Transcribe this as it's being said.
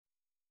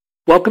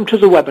Welcome to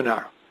the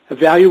webinar,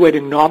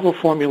 Evaluating Novel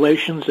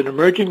Formulations and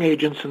Emerging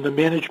Agents in the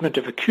Management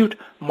of Acute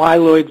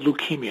Myeloid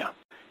Leukemia,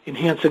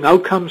 Enhancing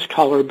Outcomes,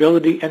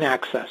 Tolerability, and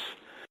Access.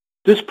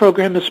 This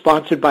program is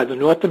sponsored by the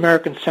North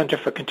American Center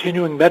for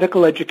Continuing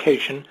Medical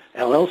Education,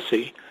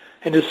 LLC,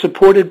 and is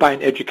supported by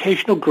an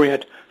educational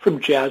grant from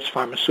Jazz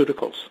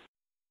Pharmaceuticals.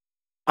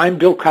 I'm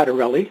Bill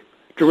Cottarelli,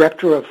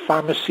 Director of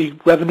Pharmacy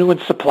Revenue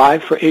and Supply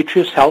for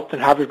Atrius Health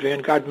and Harvard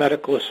Vanguard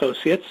Medical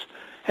Associates,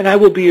 and I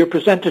will be your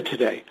presenter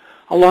today,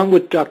 along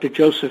with Dr.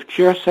 Joseph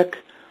Jersik,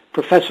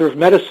 Professor of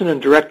Medicine and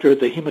Director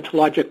of the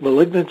Hematologic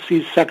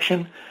Malignancies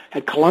Section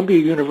at Columbia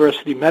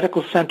University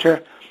Medical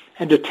Center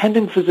and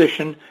attending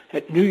physician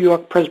at New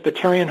York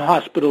Presbyterian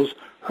Hospital's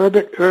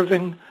Herbert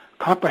Irving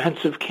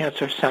Comprehensive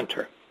Cancer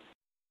Center.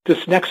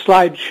 This next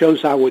slide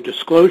shows our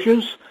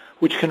disclosures,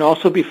 which can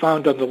also be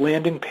found on the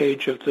landing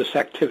page of this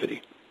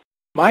activity.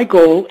 My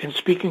goal in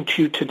speaking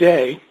to you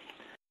today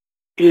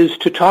is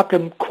to talk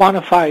and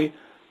quantify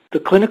the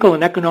clinical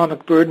and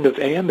economic burden of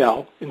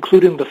AML,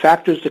 including the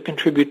factors that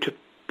contribute to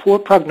poor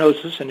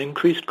prognosis and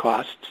increased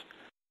costs,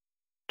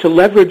 to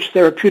leverage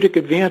therapeutic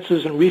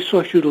advances and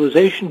resource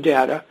utilization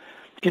data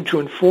into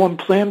informed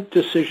plan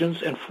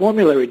decisions and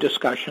formulary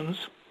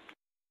discussions,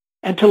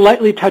 and to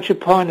lightly touch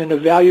upon and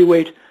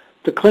evaluate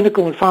the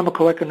clinical and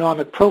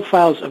pharmacoeconomic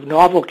profiles of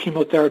novel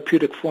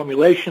chemotherapeutic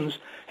formulations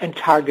and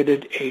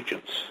targeted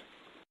agents.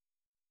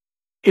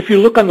 If you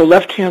look on the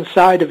left-hand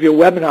side of your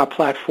webinar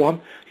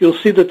platform, you'll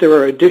see that there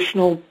are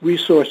additional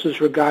resources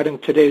regarding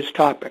today's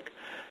topic.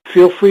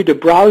 Feel free to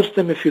browse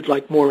them if you'd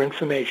like more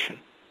information.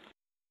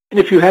 And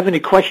if you have any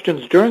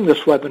questions during this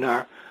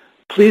webinar,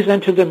 please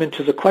enter them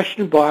into the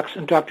question box,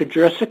 and Dr.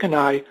 Jersik and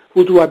I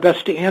will do our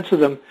best to answer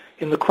them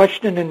in the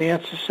question and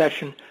answer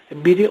session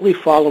immediately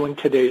following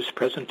today's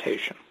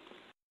presentation.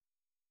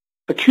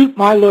 Acute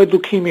myeloid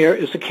leukemia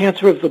is a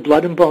cancer of the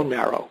blood and bone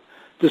marrow.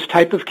 This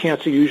type of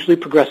cancer usually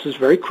progresses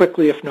very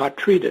quickly if not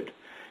treated.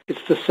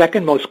 It's the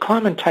second most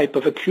common type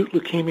of acute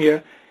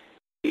leukemia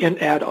in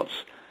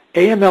adults.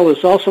 AML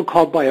is also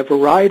called by a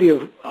variety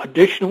of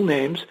additional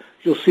names.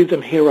 You'll see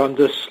them here on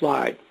this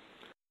slide.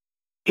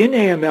 In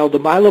AML, the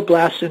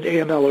myeloblasts in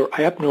AML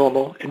are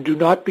abnormal and do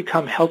not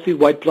become healthy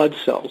white blood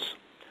cells.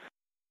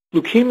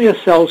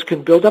 Leukemia cells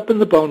can build up in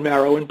the bone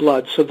marrow and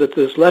blood so that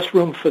there's less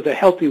room for the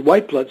healthy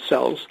white blood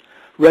cells,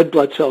 red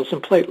blood cells,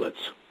 and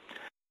platelets.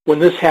 When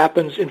this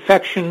happens,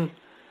 infection,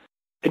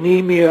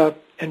 anemia,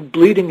 and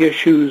bleeding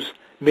issues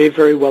may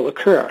very well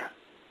occur.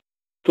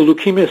 The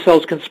leukemia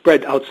cells can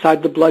spread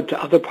outside the blood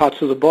to other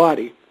parts of the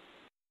body.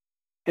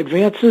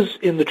 Advances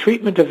in the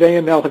treatment of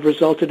AML have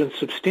resulted in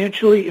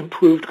substantially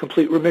improved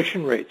complete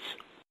remission rates.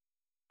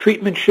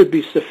 Treatment should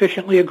be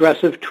sufficiently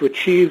aggressive to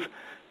achieve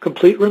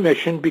complete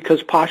remission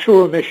because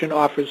partial remission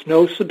offers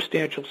no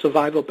substantial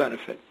survival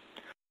benefit.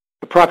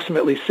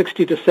 Approximately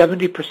 60 to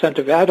 70%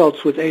 of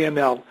adults with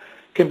AML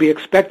can be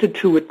expected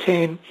to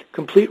attain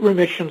complete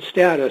remission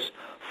status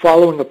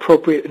following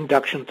appropriate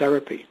induction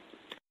therapy.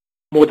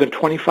 More than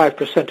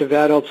 25% of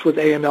adults with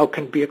AML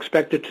can be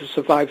expected to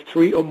survive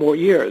 3 or more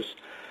years.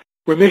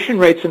 Remission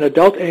rates in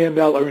adult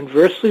AML are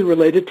inversely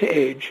related to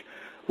age,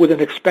 with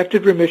an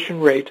expected remission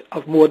rate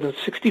of more than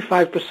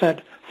 65%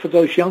 for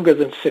those younger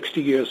than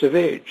 60 years of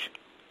age.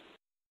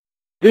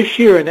 This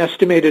year, an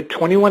estimated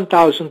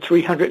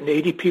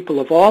 21,380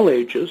 people of all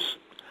ages,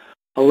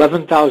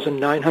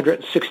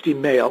 11,960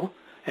 male,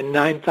 and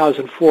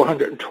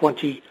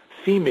 9,420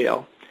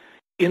 female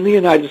in the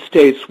United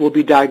States will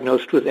be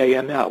diagnosed with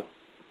AML.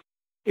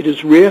 It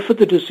is rare for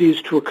the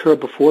disease to occur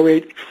before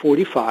age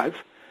 45.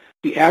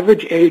 The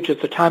average age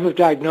at the time of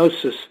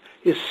diagnosis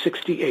is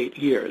 68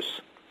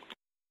 years.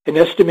 An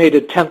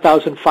estimated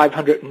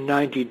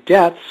 10,590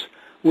 deaths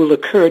will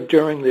occur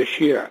during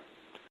this year.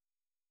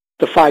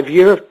 The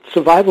 5-year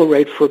survival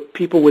rate for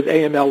people with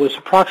AML is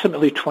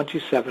approximately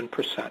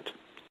 27%.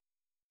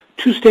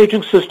 Two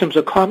staging systems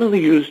are commonly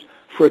used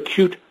for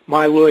acute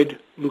myeloid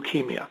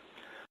leukemia.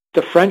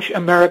 The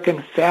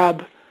French-American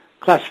FAB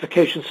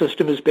classification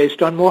system is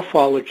based on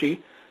morphology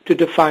to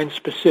define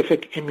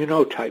specific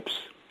immunotypes.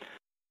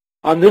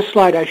 On this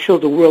slide, I show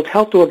the World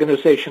Health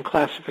Organization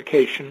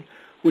classification,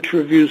 which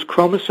reviews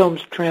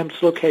chromosomes,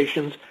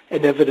 translocations,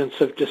 and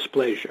evidence of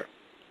dysplasia.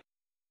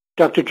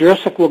 Dr.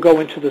 Jersik will go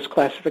into this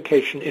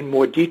classification in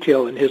more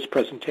detail in his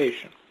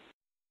presentation.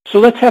 So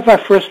let's have our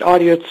first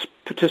audience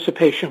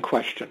participation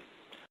question.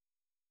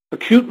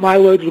 Acute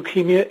myeloid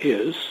leukemia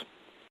is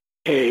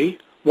A,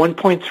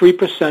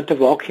 1.3% of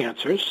all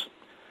cancers,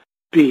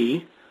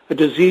 B, a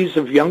disease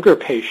of younger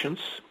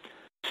patients,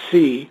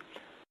 C,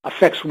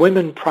 affects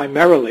women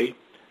primarily,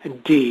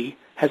 and D,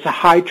 has a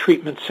high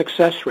treatment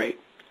success rate.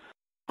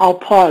 I'll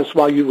pause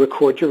while you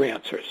record your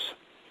answers.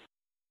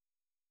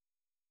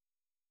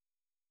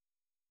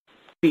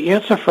 The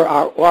answer for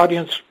our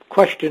audience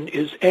question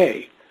is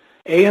A.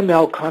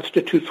 AML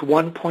constitutes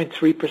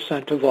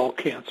 1.3% of all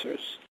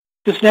cancers.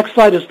 This next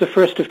slide is the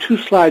first of 2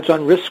 slides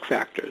on risk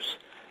factors.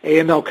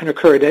 AML can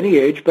occur at any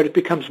age, but it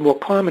becomes more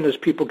common as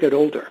people get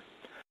older.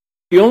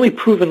 The only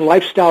proven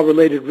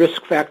lifestyle-related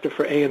risk factor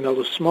for AML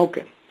is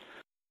smoking.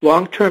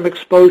 Long-term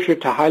exposure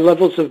to high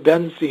levels of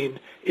benzene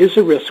is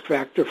a risk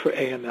factor for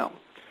AML.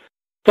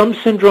 Some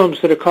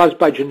syndromes that are caused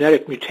by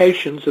genetic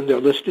mutations, and they're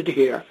listed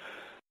here,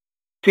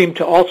 seem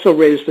to also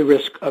raise the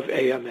risk of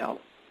AML.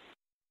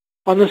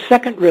 On the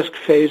second risk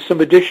phase,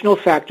 some additional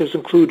factors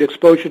include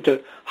exposure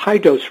to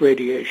high-dose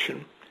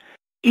radiation.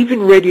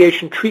 Even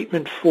radiation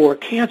treatment for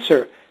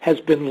cancer has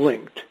been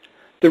linked.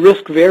 The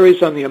risk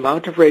varies on the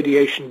amount of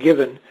radiation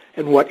given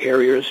and what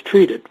area is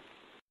treated.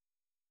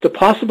 The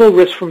possible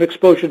risk from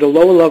exposure to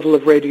lower level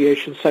of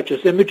radiation, such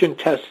as imaging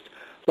tests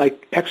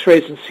like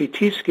X-rays and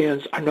CT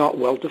scans, are not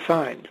well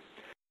defined.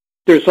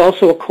 There's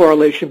also a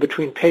correlation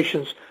between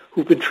patients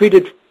who've been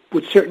treated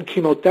with certain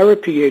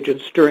chemotherapy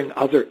agents during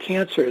other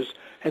cancers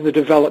and the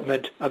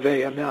development of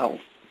AML.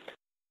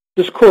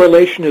 This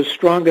correlation is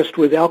strongest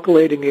with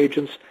alkylating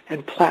agents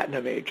and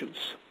platinum agents.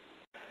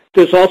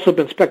 There's also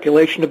been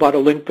speculation about a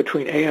link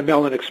between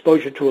AML and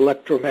exposure to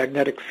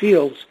electromagnetic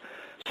fields,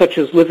 such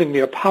as living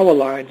near power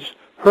lines,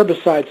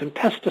 herbicides, and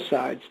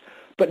pesticides,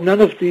 but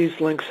none of these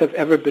links have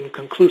ever been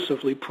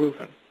conclusively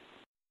proven.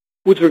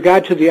 With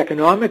regard to the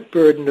economic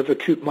burden of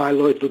acute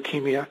myeloid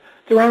leukemia,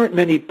 there aren't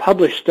many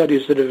published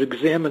studies that have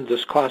examined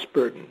this cost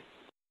burden.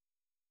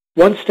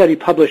 One study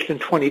published in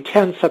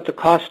 2010 set the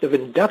cost of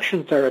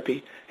induction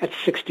therapy at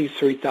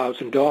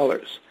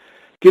 $63,000.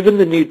 Given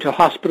the need to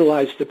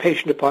hospitalize the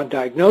patient upon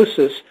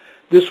diagnosis,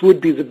 this would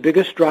be the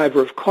biggest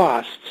driver of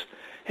costs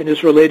and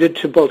is related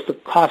to both the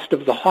cost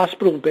of the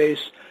hospital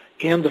base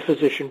and the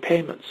physician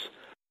payments.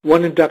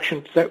 Once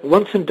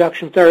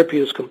induction therapy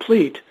is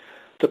complete,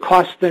 the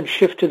costs then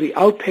shift to the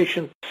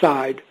outpatient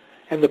side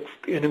and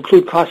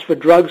include costs for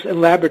drugs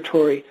and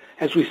laboratory,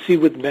 as we see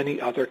with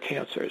many other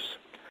cancers.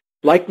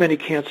 Like many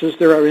cancers,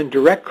 there are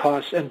indirect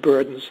costs and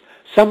burdens,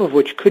 some of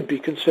which could be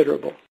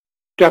considerable.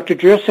 Dr.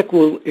 Jurczyk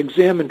will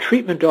examine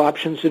treatment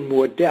options in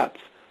more depth.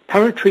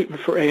 Current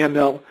treatment for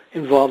AML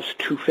involves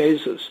two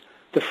phases.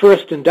 The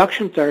first,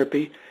 induction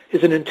therapy,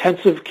 is an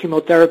intensive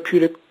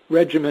chemotherapeutic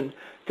regimen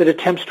that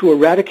attempts to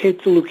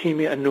eradicate the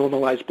leukemia and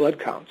normalize blood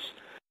counts.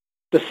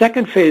 The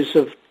second phase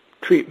of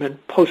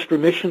treatment,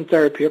 post-remission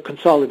therapy or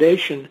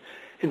consolidation,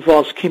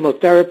 involves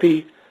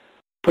chemotherapy,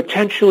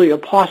 potentially or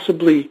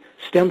possibly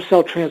stem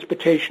cell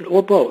transplantation,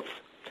 or both.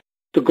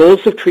 The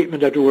goals of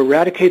treatment are to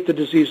eradicate the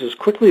disease as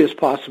quickly as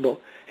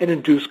possible and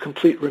induce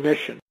complete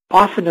remission,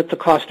 often at the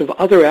cost of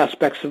other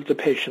aspects of the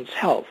patient's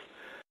health.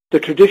 The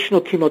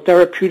traditional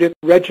chemotherapeutic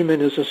regimen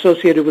is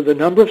associated with a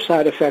number of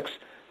side effects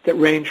that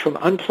range from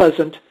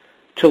unpleasant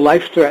to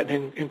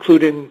life-threatening,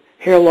 including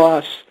hair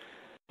loss,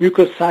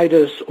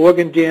 mucositis,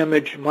 organ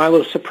damage,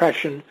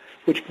 myelosuppression,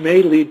 which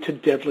may lead to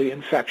deadly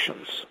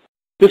infections.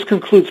 This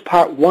concludes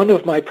part one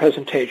of my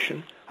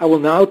presentation. I will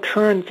now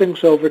turn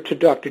things over to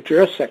Dr.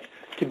 Jurczyk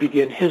to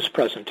begin his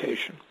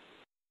presentation.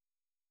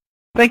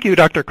 Thank you,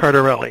 Dr.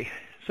 Cardarelli.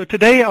 So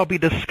today I'll be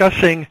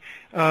discussing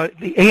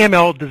the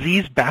AML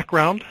disease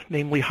background,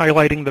 namely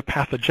highlighting the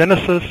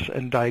pathogenesis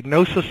and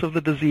diagnosis of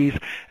the disease,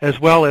 as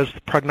well as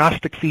the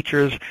prognostic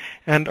features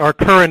and our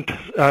current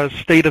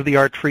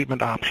state-of-the-art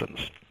treatment options.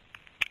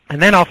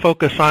 And then I'll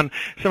focus on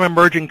some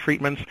emerging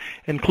treatments,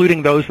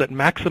 including those that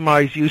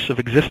maximize use of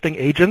existing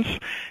agents,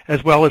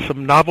 as well as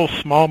some novel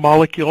small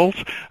molecules,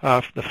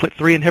 the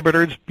FLT3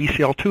 inhibitors,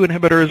 BCL2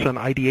 inhibitors, and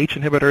IDH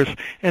inhibitors,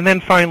 and then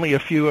finally a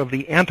few of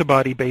the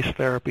antibody-based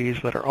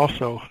therapies that are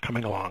also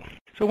coming along.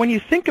 So when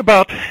you think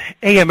about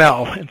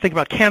AML, and think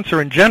about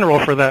cancer in general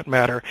for that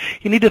matter,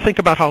 you need to think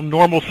about how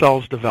normal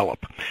cells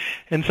develop.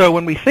 And so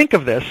when we think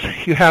of this,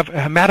 you have a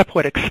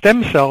hematopoietic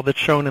stem cell that's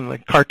shown in the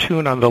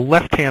cartoon on the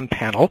left-hand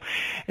panel,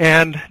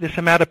 and this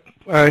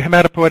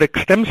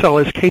hematopoietic stem cell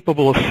is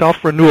capable of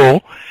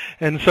self-renewal,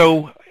 and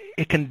so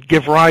it can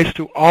give rise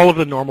to all of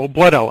the normal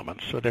blood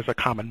elements. So there's a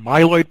common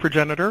myeloid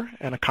progenitor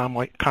and a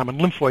common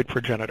lymphoid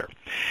progenitor.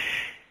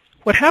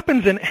 What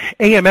happens in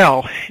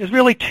AML is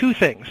really two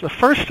things. The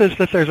first is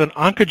that there's an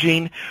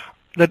oncogene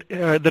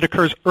that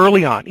occurs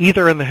early on,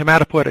 either in the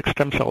hematopoietic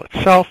stem cell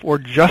itself or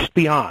just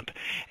beyond,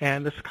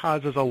 and this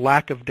causes a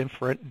lack of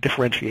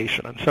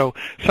differentiation. And so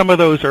some of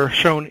those are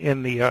shown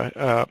in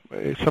the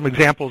some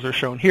examples are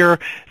shown here.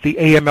 The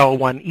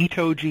AML1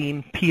 ETO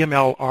gene,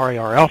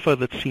 PML-RAR alpha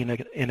that's seen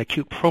in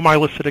acute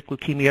promyelocytic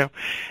leukemia,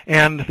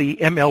 and the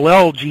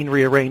MLL gene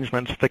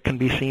rearrangements that can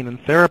be seen in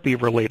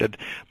therapy-related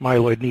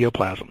myeloid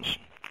neoplasms.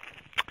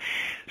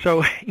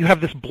 So you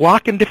have this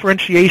block in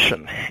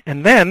differentiation,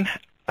 and then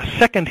a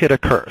second hit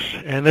occurs,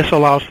 and this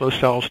allows those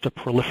cells to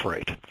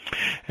proliferate.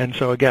 And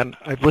so again,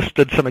 I've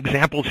listed some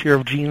examples here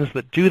of genes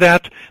that do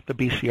that: the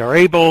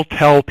BCR-ABL,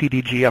 TEL,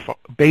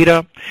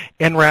 PDGF-beta,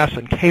 NRAS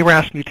and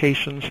KRAS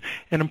mutations,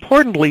 and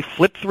importantly,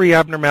 FLT3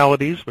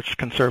 abnormalities, which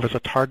can serve as a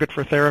target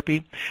for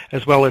therapy,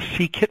 as well as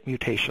c-KIT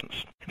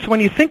mutations. So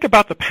when you think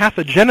about the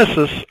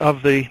pathogenesis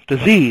of the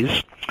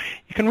disease,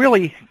 you can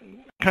really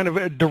kind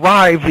of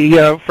derive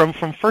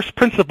from first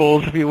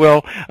principles, if you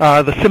will,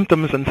 the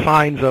symptoms and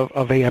signs of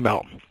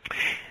AML.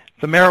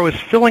 The marrow is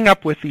filling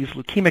up with these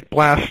leukemic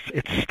blasts.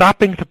 It's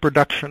stopping the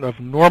production of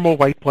normal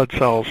white blood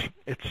cells.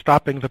 It's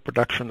stopping the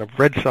production of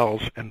red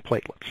cells and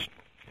platelets.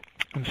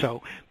 And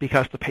so,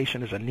 because the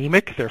patient is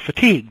anemic, they're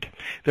fatigued.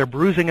 They're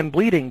bruising and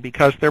bleeding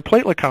because their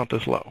platelet count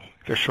is low.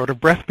 They're short of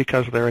breath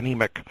because they're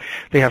anemic.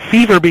 They have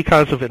fever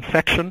because of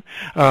infection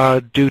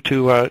due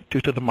to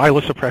the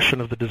myelosuppression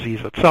of the disease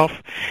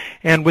itself.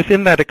 And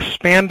within that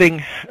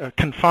expanding,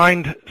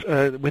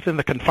 within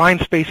the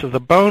confined space of the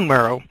bone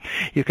marrow,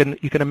 you can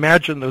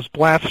imagine those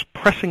blasts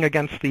pressing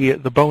against the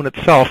bone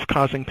itself,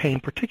 causing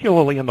pain,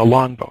 particularly in the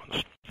long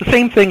bones. The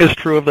same thing is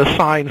true of the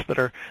signs that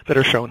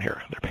are shown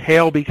here. They're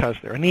pale because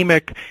they're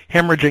anemic,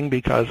 hemorrhaging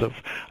because of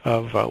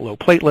low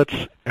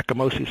platelets,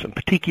 ecchymosis and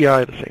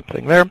petechiae, the same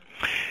thing there.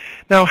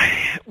 Now,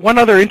 one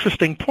other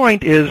interesting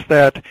point is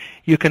that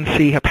you can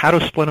see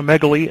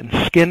hepatosplenomegaly in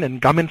skin and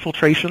gum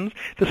infiltrations.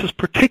 This is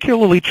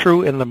particularly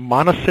true in the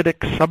monocytic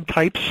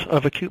subtypes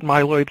of acute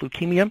myeloid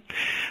leukemia.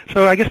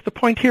 So I guess the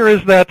point here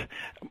is that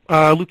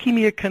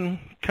leukemia can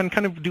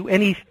kind of do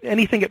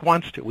anything it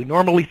wants to. We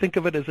normally think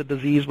of it as a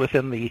disease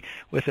within the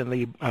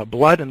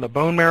blood and the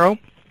bone marrow.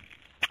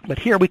 But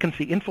here we can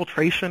see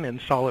infiltration in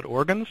solid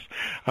organs.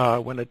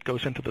 When it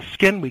goes into the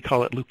skin, we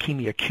call it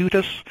leukemia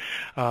cutis,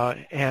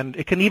 and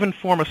it can even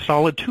form a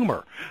solid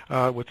tumor,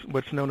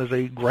 what's known as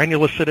a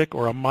granulocytic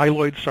or a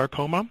myeloid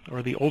sarcoma,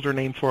 or the older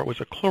name for it was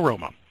a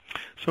chloroma.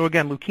 So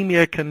again,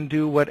 leukemia can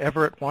do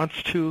whatever it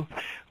wants to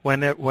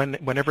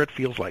whenever it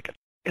feels like it.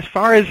 As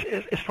far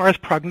as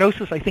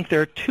prognosis, I think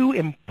there are two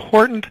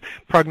important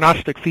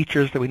prognostic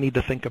features that we need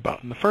to think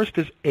about, and the first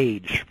is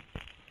age.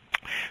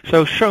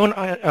 So shown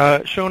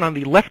on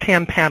the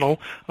left-hand panel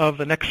of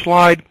the next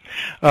slide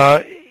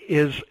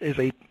is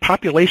a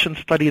population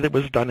study that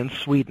was done in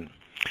Sweden.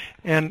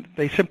 And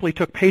they simply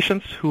took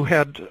patients who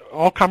had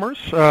all comers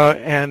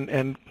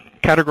and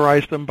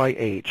categorized them by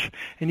age.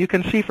 And you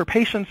can see for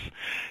patients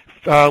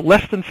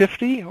less than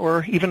 50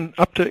 or even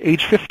up to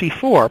age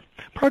 54,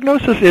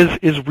 prognosis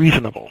is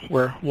reasonable,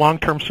 where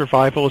long-term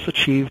survival is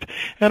achieved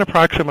in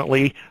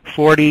approximately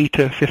 40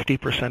 to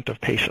 50% of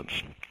patients.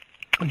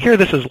 And here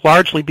this is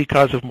largely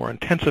because of more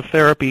intensive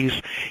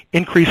therapies,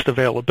 increased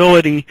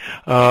availability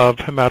of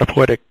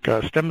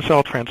hematopoietic stem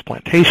cell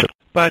transplantation.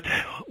 But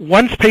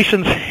once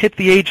patients hit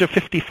the age of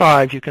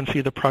 55, you can see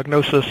the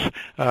prognosis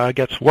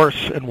gets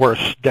worse and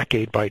worse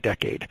decade by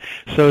decade,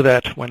 so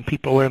that when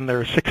people are in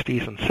their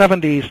 60s and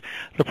 70s,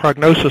 the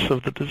prognosis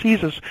of the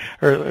diseases,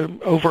 or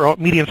overall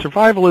median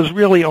survival, is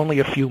really only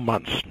a few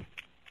months.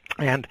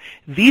 And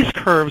these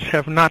curves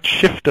have not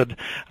shifted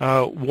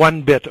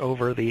one bit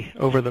over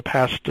the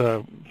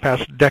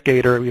past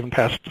decade or even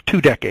past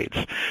 2 decades,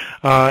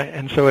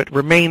 and so it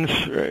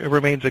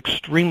remains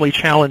extremely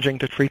challenging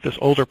to treat this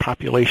older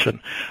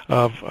population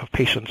of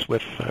patients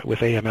with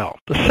AML.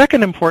 The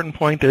second important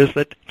point is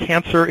that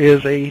cancer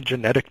is a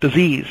genetic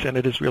disease, and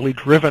it is really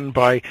driven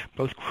by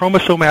both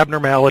chromosome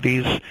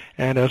abnormalities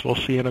and, as we'll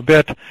see in a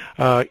bit,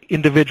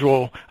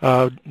 individual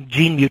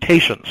gene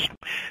mutations.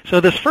 So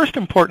this first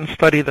important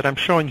study that I'm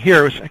showing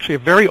here is actually a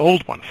very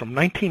old one from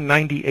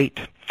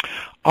 1998.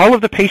 All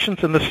of the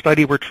patients in this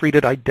study were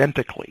treated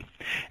identically,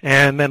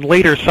 and then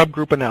later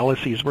subgroup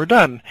analyses were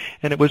done,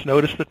 and it was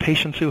noticed that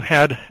patients who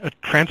had a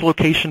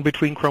translocation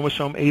between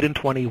chromosome 8 and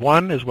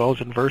 21, as well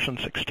as inversion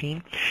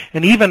 16,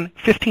 and even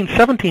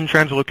 15-17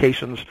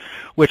 translocations,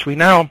 which we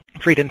now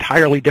treat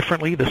entirely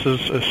differently. This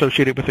is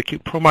associated with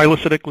acute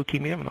promyelocytic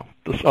leukemia, and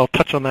I'll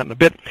touch on that in a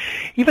bit.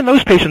 Even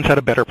those patients had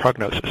a better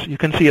prognosis. You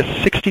can see a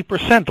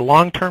 60%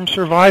 long-term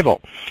survival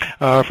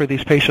for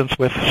these patients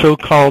with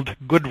so-called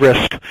good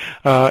risk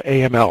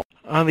AML.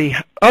 On the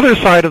other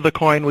side of the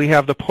coin, we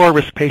have the poor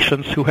risk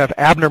patients who have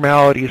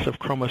abnormalities of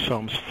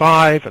chromosomes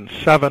 5 and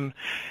 7,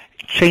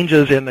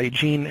 changes in a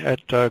gene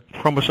at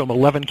chromosome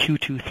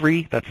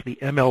 11q23, that's the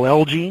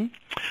MLL gene,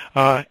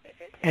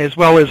 as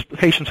well as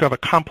patients who have a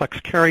complex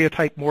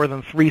karyotype, more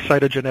than 3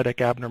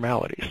 cytogenetic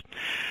abnormalities.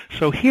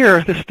 So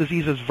here, this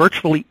disease is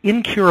virtually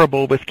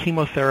incurable with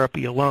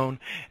chemotherapy alone,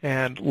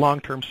 and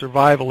long-term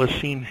survival is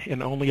seen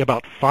in only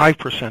about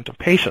 5% of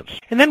patients.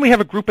 And then we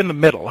have a group in the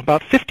middle,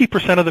 about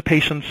 50% of the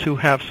patients who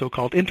have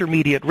so-called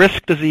intermediate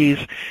risk disease.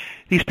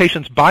 These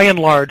patients, by and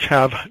large,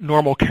 have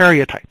normal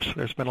karyotypes.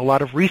 There's been a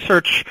lot of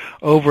research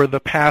over the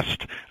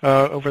past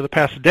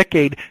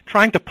decade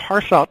trying to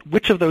parse out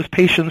which of those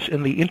patients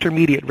in the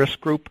intermediate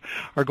risk group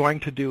are going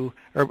to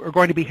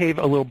behave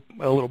a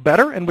little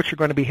better, and which are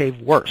going to behave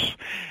worse.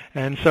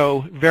 And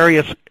so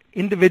various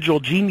individual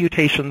gene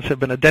mutations have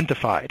been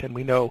identified, and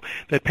we know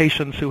that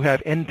patients who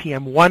have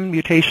NPM1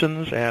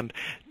 mutations and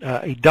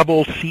a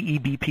double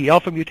CEBP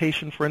alpha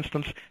mutation, for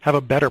instance, have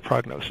a better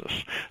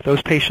prognosis.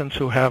 Those patients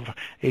who have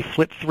a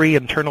FLT3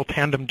 internal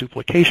tandem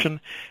duplication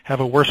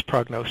have a worse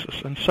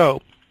prognosis. And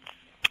so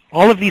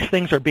all of these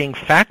things are being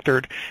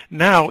factored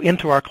now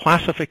into our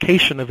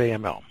classification of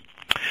AML.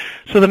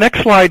 So the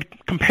next slide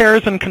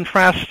compares and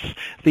contrasts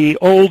the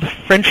old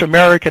French,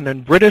 American,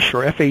 and British,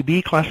 or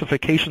FAB,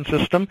 classification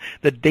system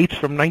that dates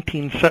from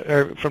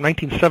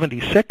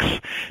 1976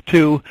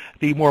 to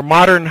the more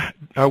modern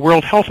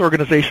World Health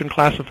Organization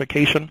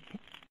classification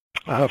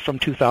from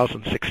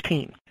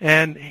 2016.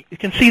 And you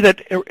can see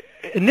that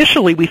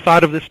initially, we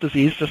thought of this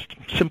disease just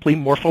simply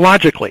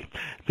morphologically.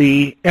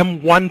 The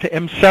M1 to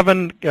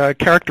M7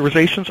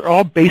 characterizations are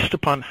all based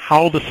upon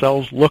how the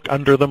cells look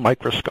under the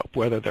microscope,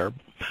 whether they're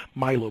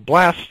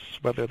myeloblasts,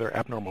 whether they're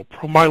abnormal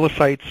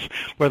promyelocytes,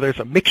 whether there's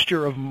a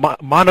mixture of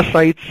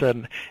monocytes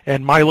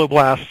and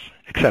myeloblasts,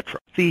 etc.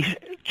 The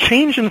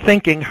change in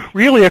thinking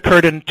really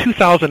occurred in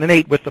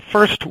 2008 with the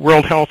first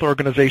World Health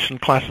Organization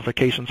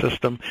classification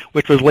system,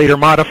 which was later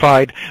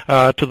modified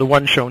to the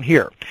one shown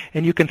here.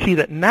 And you can see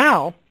that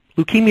now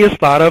leukemia is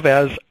thought of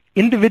as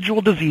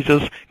individual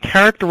diseases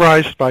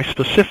characterized by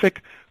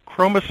specific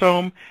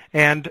chromosome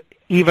and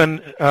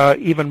even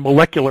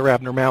molecular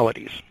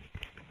abnormalities.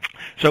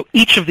 So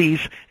each of these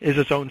is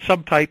its own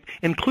subtype,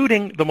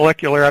 including the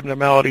molecular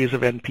abnormalities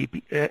of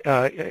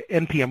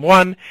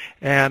NPM1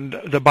 and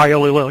the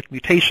biallelic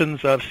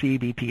mutations of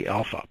CBP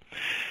alpha.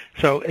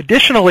 So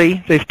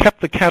additionally, they've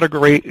kept the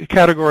category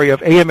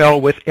of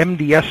AML with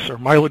MDS or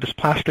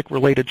myelodysplastic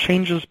related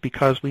changes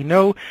because we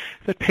know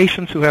that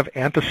patients who have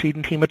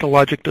antecedent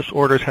hematologic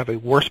disorders have a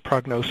worse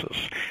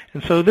prognosis.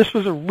 And so this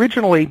was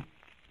originally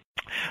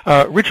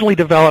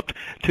developed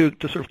to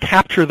sort of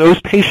capture those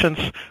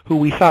patients who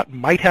we thought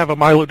might have a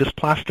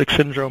myelodysplastic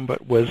syndrome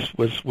but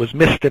was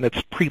missed in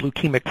its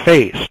pre-leukemic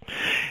phase.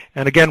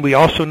 And again, we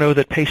also know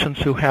that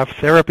patients who have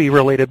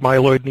therapy-related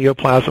myeloid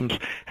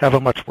neoplasms have a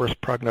much worse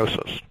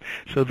prognosis.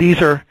 So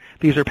these are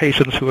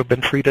patients who have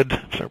been treated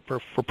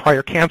for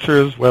prior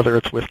cancers, whether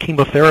it's with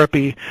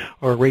chemotherapy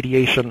or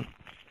radiation.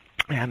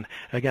 And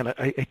again,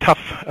 a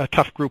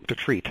tough group to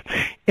treat.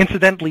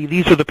 Incidentally,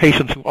 these are the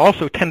patients who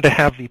also tend to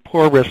have the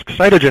poor risk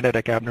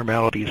cytogenetic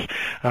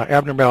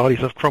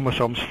abnormalities of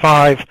chromosomes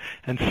 5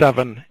 and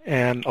 7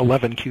 and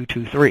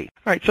 11q23. All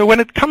right, so when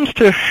it comes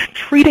to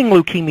treating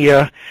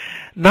leukemia,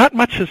 not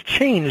much has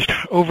changed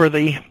over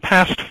the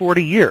past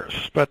 40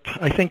 years, but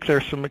I think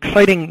there's some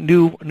exciting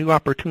new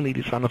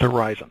opportunities on the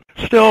horizon.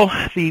 Still,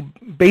 the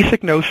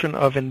basic notion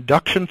of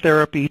induction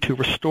therapy to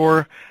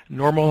restore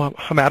normal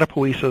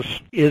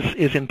hematopoiesis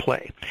is in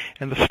play.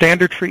 And the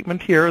standard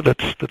treatment here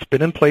that's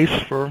been in place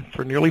for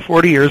nearly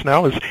 40 years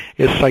now is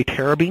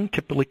cytarabine,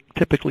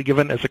 typically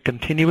given as a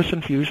continuous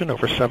infusion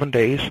over 7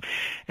 days,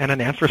 and an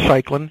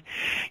anthracycline,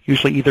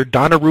 usually either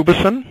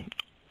daunorubicin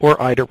or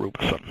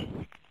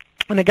idarubicin.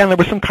 And again, there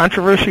was some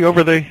controversy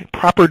over the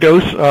proper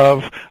dose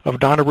of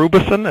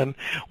daunorubicin, and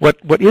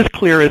what is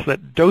clear is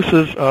that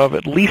doses of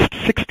at least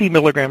 60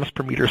 milligrams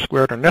per meter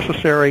squared are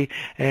necessary,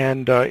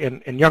 and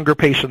in younger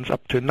patients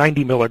up to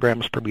 90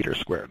 milligrams per meter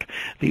squared.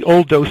 The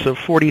old dose of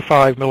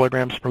 45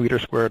 milligrams per meter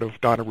squared of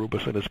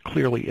daunorubicin is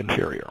clearly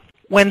inferior.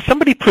 When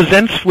somebody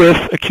presents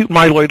with acute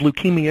myeloid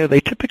leukemia,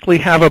 they typically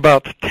have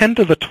about 10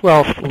 to the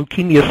 12th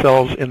leukemia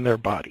cells in their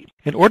body.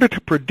 In order to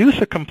produce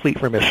a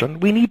complete remission,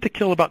 we need to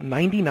kill about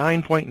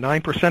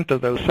 99.9% of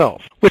those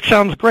cells, which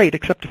sounds great,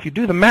 except if you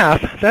do the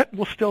math, that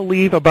will still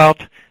leave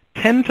about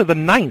 10 to the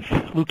 9th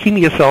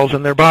leukemia cells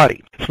in their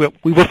body. So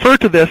we refer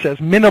to this as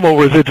minimal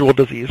residual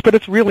disease, but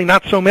it's really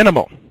not so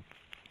minimal.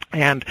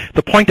 And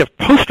the point of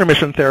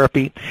post-remission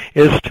therapy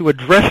is to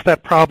address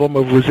that problem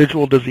of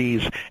residual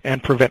disease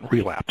and prevent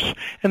relapse.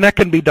 And that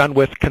can be done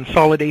with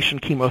consolidation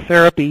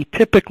chemotherapy,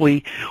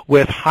 typically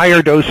with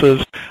higher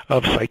doses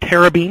of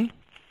cytarabine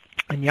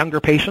in younger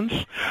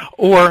patients,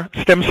 or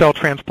stem cell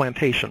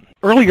transplantation.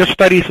 Earlier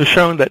studies have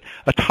shown that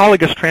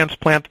autologous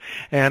transplant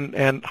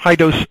and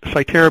high-dose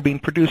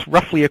cytarabine produce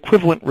roughly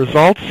equivalent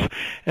results,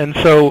 and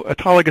so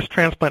autologous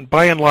transplant,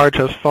 by and large,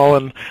 has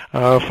fallen out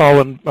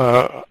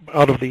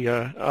of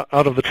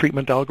the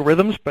treatment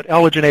algorithms. But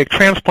allogeneic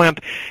transplant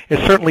is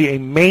certainly a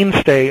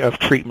mainstay of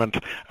treatment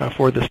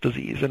for this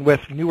disease, and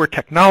with newer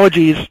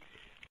technologies,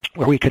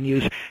 where we can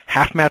use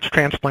half-match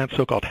transplants,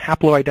 so-called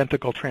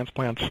haploidentical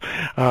transplants,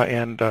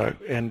 and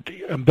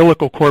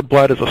umbilical cord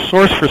blood as a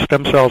source for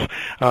stem cells,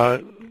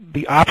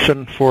 the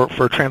option for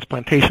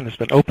transplantation has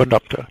been opened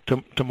up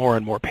to more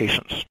and more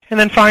patients. And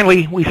then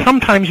finally, we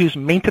sometimes use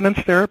maintenance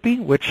therapy,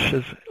 which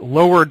is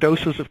lower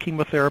doses of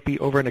chemotherapy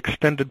over an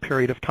extended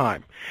period of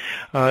time.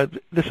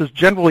 This is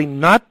generally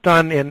not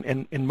done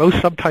in most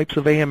subtypes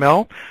of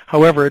AML.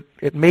 However,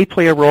 it may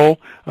play a role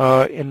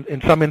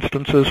in some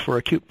instances for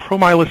acute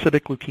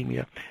promyelocytic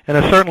leukemia, and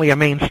is certainly a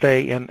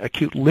mainstay in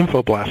acute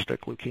lymphoblastic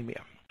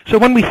leukemia. So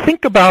when we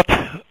think about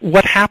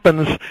what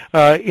happens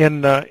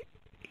in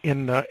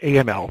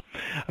AML,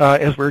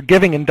 as we're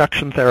giving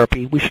induction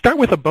therapy, we start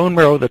with a bone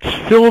marrow that's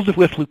filled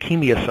with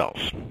leukemia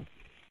cells.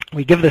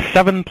 We give the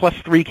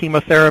 7+3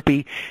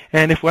 chemotherapy,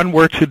 and if one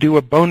were to do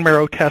a bone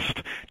marrow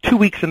test 2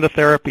 weeks into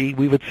therapy,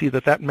 we would see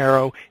that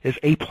marrow is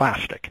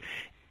aplastic.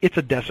 It's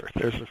a desert.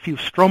 There's a few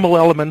stromal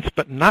elements,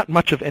 but not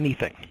much of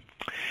anything.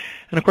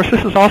 And of course,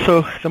 this is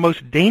also the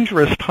most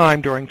dangerous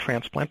time during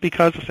transplant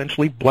because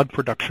essentially blood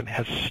production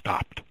has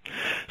stopped.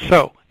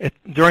 So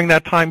during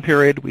that time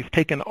period, we've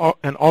taken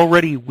an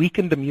already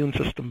weakened immune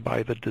system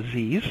by the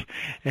disease,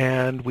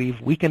 and we've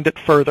weakened it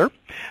further.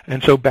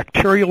 And so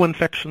bacterial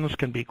infections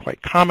can be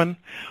quite common.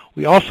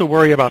 We also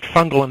worry about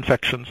fungal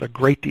infections a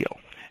great deal.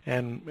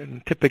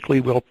 and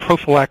typically will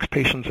prophylax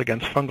patients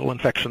against fungal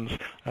infections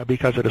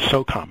because it is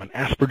so common,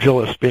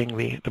 aspergillus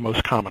being the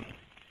most common.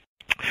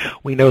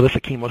 We know that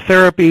the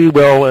chemotherapy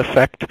will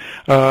affect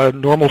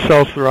normal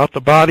cells throughout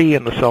the body,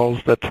 and the cells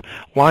that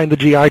line the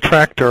GI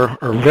tract are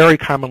very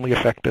commonly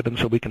affected, and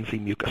so we can see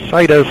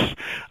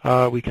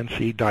mucositis, we can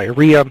see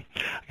diarrhea,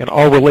 and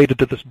all related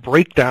to this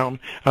breakdown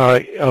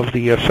of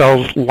the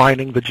cells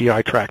lining the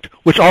GI tract,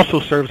 which also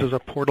serves as a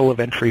portal of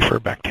entry for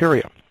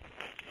bacteria.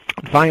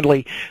 And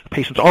finally,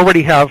 patients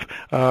already have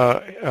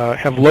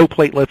low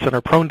platelets and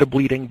are prone to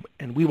bleeding,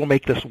 and we will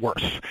make this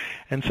worse.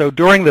 And so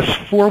during this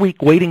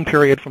 4-week waiting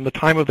period from the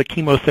time of the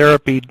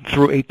chemotherapy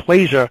through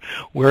aplasia,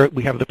 where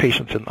we have the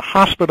patients in the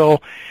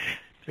hospital,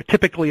 they're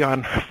typically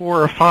on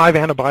 4 or 5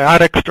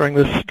 antibiotics during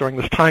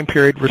this time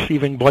period,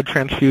 receiving blood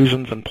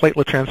transfusions and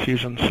platelet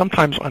transfusions,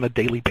 sometimes on a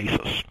daily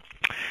basis.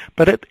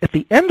 But at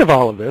the end of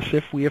all of this,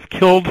 if we have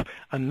killed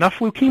enough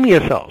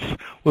leukemia cells,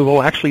 we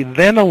will actually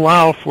then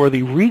allow for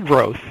the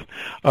regrowth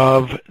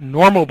of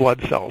normal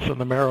blood cells, and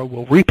the marrow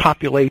will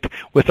repopulate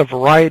with a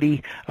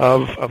variety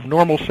of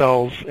normal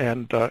cells,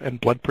 and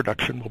blood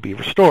production will be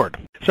restored.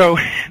 So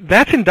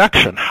that's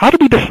induction. How do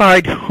we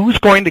decide who's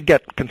going to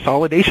get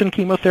consolidation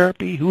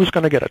chemotherapy, who's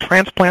going to get a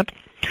transplant?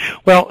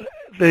 Well,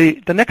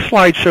 the next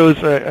slide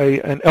shows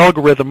an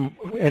algorithm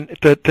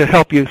to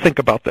help you think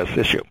about this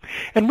issue.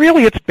 And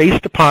really it's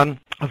based upon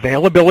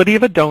availability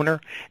of a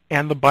donor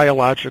and the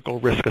biological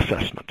risk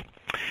assessment.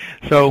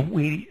 So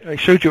I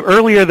showed you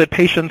earlier that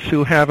patients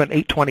who have an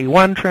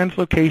 821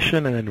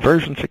 translocation and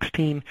inversion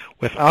 16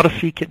 without a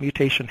c-KIT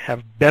mutation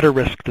have better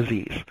risk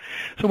disease.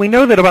 So we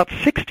know that about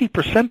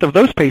 60% of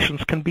those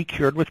patients can be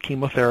cured with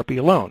chemotherapy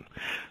alone.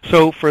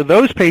 So for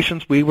those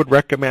patients, we would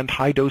recommend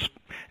high-dose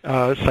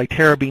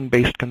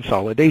cytarabine-based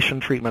consolidation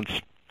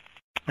treatments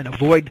and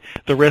avoid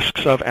the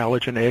risks of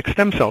allogeneic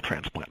stem cell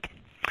transplant.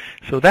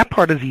 So that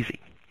part is easy.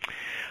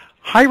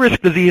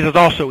 High-risk disease is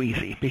also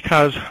easy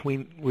because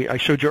I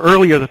showed you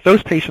earlier that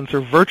those patients are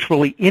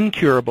virtually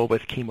incurable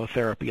with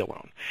chemotherapy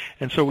alone.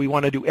 And so we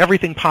want to do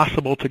everything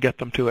possible to get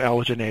them to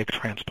allogeneic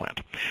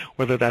transplant,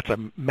 whether that's a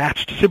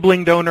matched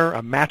sibling donor,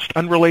 a matched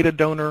unrelated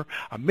donor,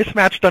 a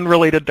mismatched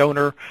unrelated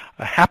donor,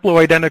 a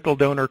haploidentical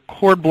donor,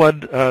 cord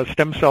blood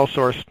stem cell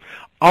source.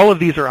 All of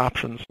these are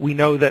options. We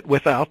know that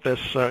without this,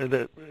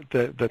 that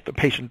the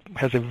patient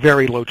has a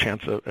very low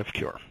chance of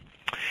cure.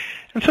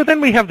 And so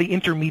then we have the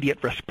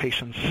intermediate risk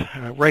patients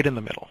right in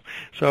the middle.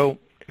 So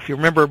if you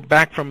remember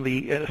back from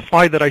the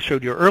slide that I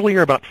showed you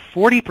earlier, about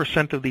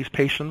 40% of these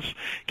patients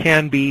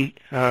can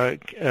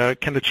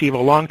achieve a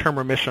long-term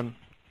remission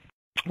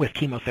with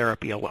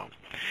chemotherapy alone.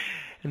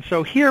 And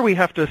so here we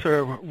have to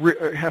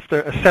have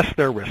to assess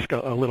their risk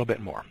a little bit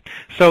more.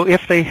 So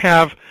if they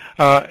have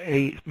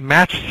a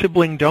matched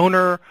sibling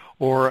donor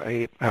or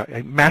a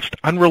matched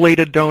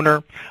unrelated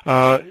donor,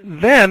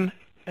 then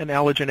an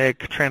allogeneic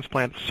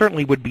transplant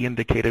certainly would be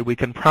indicated. We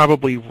can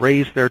probably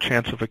raise their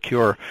chance of a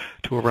cure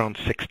to around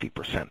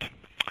 60%.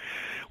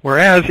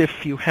 Whereas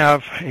if you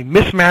have a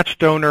mismatched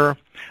donor,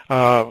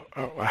 a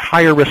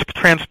higher risk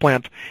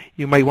transplant,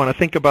 you might want to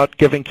think about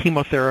giving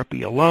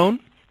chemotherapy alone,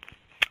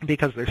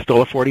 because there's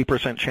still a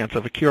 40% chance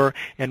of a cure,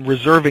 and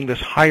reserving this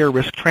higher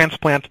risk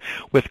transplant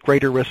with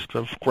greater risks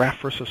of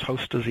graft versus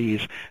host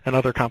disease and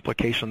other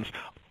complications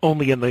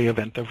only in the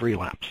event of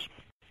relapse.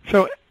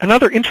 So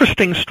another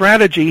interesting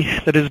strategy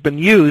that has been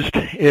used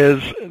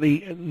is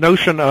the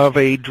notion of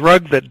a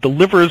drug that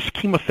delivers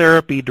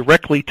chemotherapy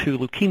directly to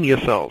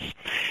leukemia cells.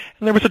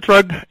 And there was a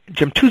drug,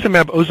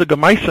 gemtuzumab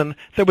ozogamicin,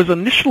 that was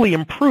initially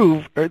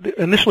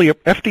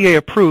FDA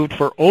approved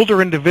for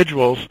older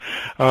individuals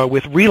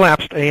with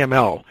relapsed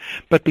AML.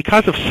 But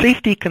because of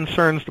safety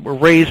concerns that were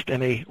raised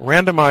in a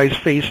randomized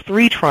phase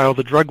 3 trial,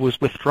 the drug was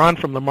withdrawn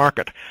from the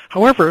market.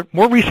 However,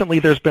 more recently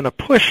there's been a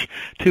push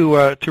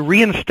to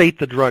reinstate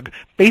the drug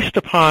based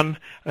upon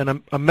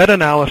a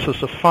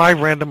meta-analysis of 5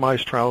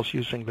 randomized trials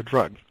using the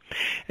drug.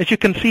 As you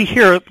can see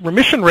here,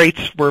 remission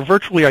rates were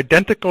virtually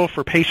identical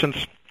for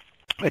patients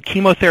at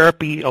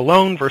chemotherapy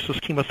alone versus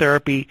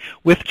chemotherapy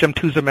with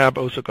gemtuzumab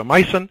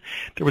ozogamicin.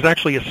 There was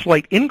actually a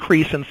slight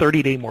increase in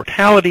 30-day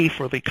mortality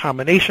for the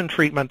combination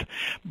treatment,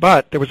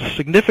 but there was a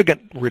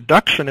significant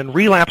reduction in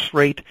relapse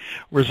rate,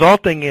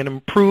 resulting in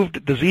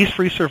improved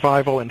disease-free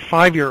survival and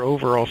 5-year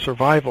overall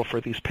survival for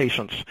these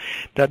patients.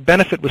 That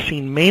benefit was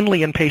seen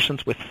mainly in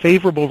patients with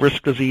favorable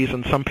risk disease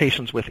and some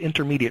patients with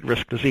intermediate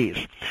risk disease.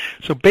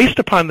 So based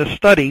upon this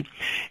study,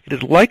 it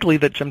is likely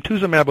that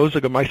gemtuzumab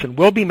ozogamicin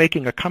will be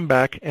making a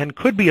comeback and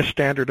could be a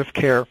standard of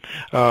care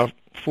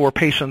for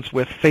patients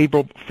with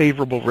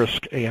favorable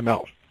risk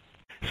AML.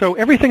 So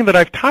everything that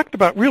I've talked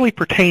about really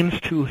pertains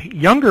to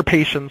younger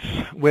patients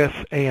with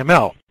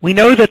AML. We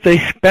know that the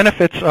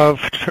benefits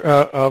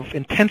of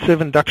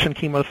intensive induction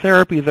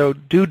chemotherapy, though,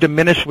 do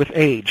diminish with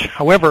age.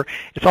 However,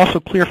 it's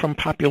also clear from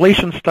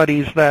population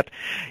studies that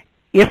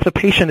if the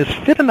patient is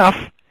fit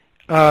enough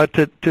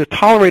to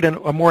tolerate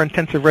a more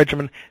intensive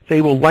regimen,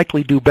 they will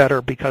likely do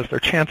better because their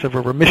chance of a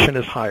remission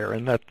is higher,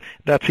 and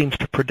that seems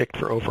to predict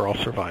for overall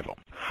survival.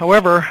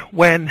 However,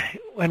 when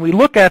we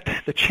look at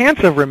the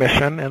chance of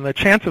remission and the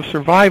chance of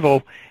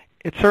survival,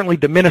 it certainly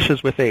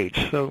diminishes with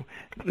age. So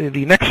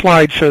the next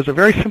slide shows a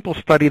very simple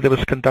study that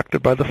was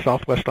conducted by the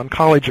Southwest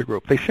Oncology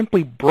Group. They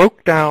simply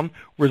broke down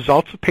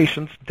results of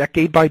patients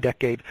decade by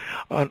decade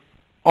on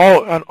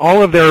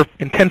all of their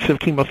intensive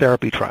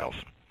chemotherapy trials.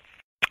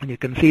 And you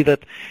can see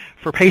that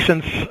for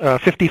patients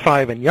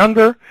 55 and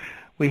younger,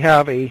 we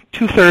have a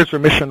 2/3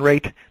 remission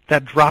rate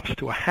that drops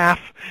to a half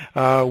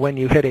when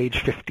you hit age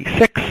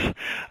 56.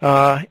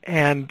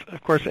 And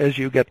of course, as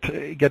you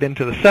get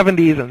into the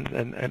 70s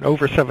and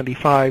over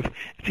 75,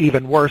 it's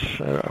even worse.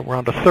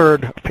 Around a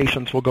third of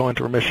patients will go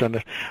into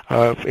remission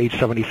of age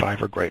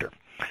 75 or greater.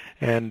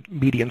 And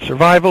median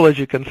survival, as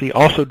you can see,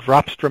 also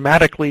drops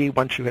dramatically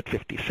once you hit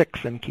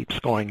 56 and keeps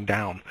going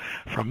down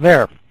from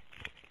there.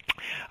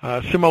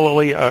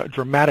 Similarly, a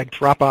dramatic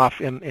drop-off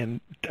in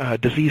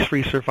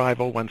disease-free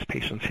survival once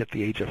patients hit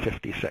the age of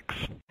 56.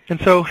 And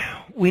so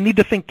we need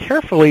to think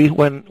carefully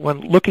when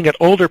looking at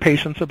older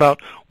patients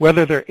about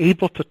whether they're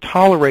able to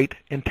tolerate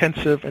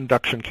intensive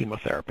induction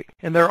chemotherapy.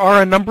 And there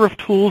are a number of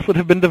tools that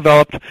have been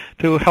developed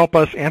to help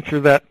us answer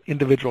that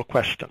individual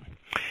question.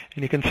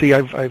 And you can see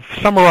I've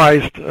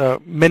summarized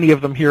many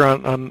of them here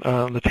on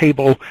the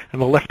table in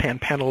the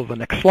left-hand panel of the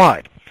next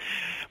slide.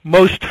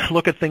 Most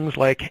look at things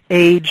like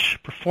age,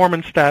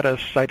 performance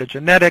status,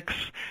 cytogenetics,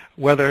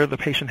 whether the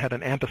patient had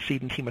an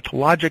antecedent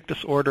hematologic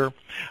disorder,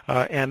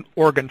 and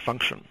organ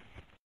function.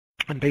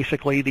 And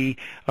basically, the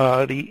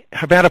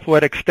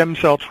hematopoietic stem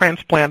cell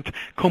transplant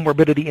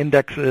comorbidity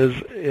index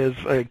is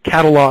a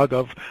catalog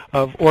of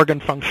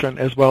organ function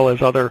as well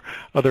as other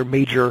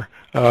major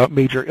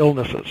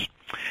illnesses.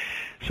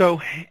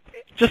 So,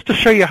 just to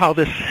show you how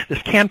this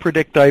can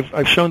predict,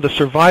 I've shown the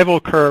survival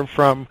curve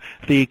from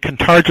the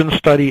Contargen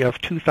study of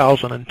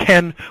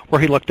 2010, where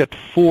he looked at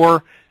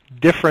 4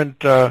 different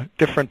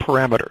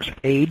parameters: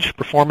 age,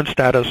 performance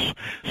status,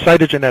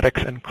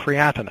 cytogenetics, and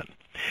creatinine.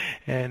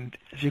 And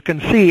as you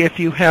can see, if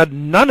you had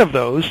none of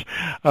those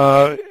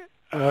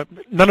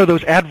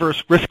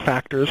adverse risk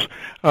factors,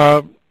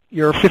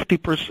 your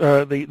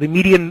 50%, the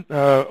median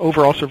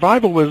overall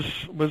survival was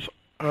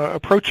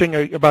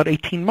approaching about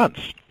 18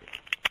 months.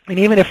 And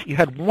even if you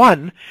had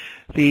one,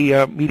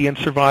 the median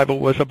survival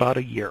was about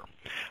a year.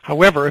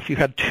 However, if you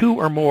had 2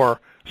 or more,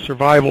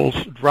 survivals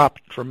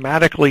dropped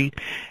dramatically,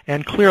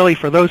 and clearly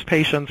for those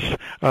patients,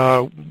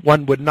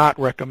 one would not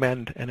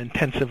recommend an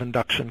intensive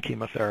induction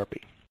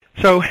chemotherapy.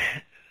 So,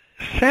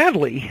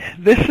 sadly,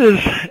 this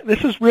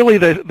is really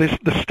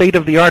the state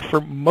of the art for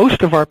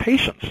most of our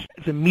patients.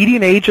 The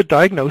median age at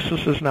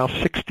diagnosis is now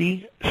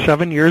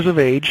 67 years of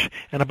age,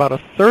 and about a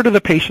third of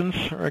the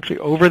patients are actually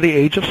over the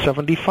age of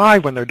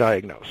 75 when they're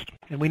diagnosed.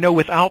 And we know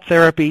without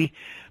therapy,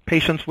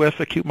 patients with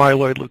acute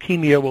myeloid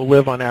leukemia will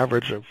live on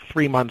average of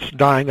 3 months,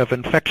 dying of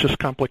infectious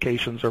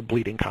complications or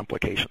bleeding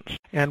complications.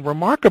 And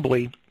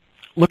remarkably,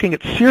 looking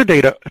at SEER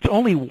data, it's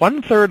only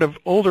 1/3 of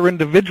older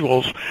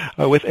individuals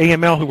with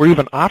AML who were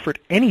even offered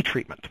any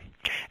treatment.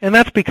 And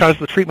that's because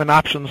the treatment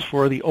options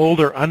for the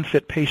older,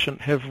 unfit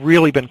patient have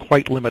really been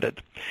quite limited.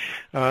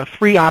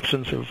 3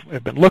 options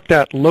have been looked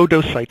at: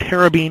 low-dose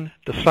cytarabine,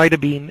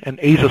 decitabine, and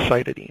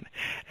azacitidine.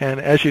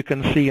 And as you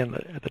can see in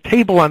the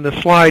table on this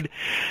slide,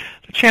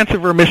 the chance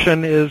of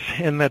remission is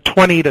in the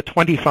 20 to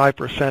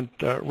 25%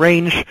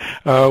 range,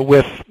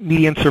 with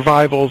median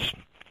survivals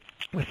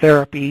with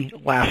therapy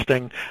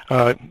lasting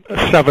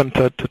 7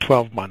 to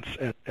 12 months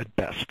at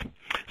best.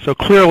 So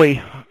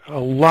clearly, a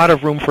lot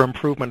of room for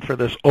improvement for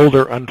this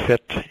older,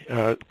 unfit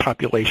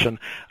population,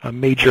 a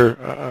major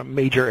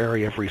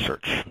area of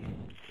research.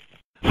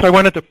 So I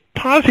wanted to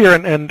pause here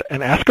and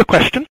ask a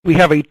question. We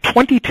have a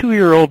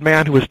 22-year-old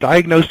man who was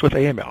diagnosed with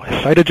AML.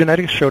 His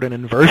cytogenetics showed an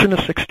inversion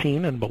of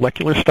 16, and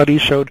molecular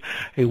studies showed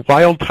a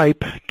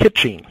wild-type KIT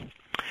gene.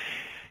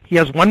 He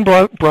has one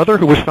brother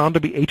who was found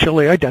to be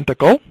HLA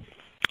identical.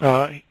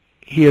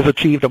 He has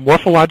achieved a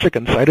morphologic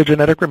and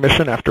cytogenetic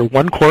remission after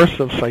 1 course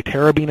of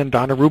cytarabine and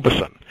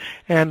daunorubicin.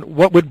 And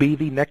what would be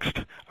the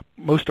next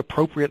most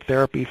appropriate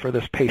therapy for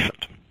this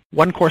patient?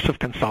 1 course of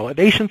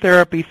consolidation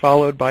therapy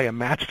followed by a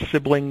matched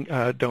sibling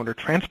donor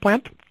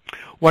transplant.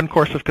 1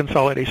 course of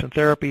consolidation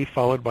therapy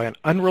followed by an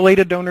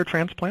unrelated donor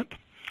transplant.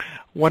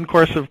 1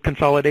 course of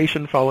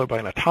consolidation followed by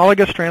an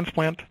autologous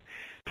transplant.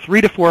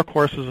 3 to 4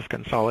 courses of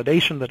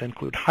consolidation that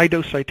include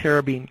high-dose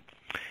cytarabine.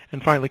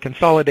 And finally,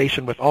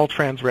 consolidation with all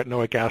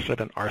trans-retinoic acid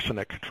and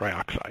arsenic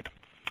trioxide.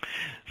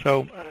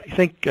 So I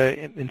think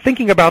in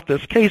thinking about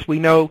this case, we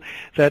know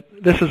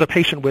that this is a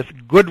patient with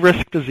good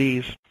risk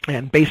disease,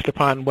 and based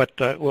upon what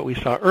we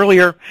saw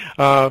earlier,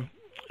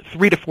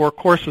 3 to 4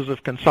 courses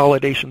of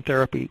consolidation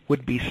therapy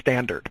would be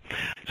standard.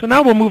 So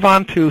now we'll move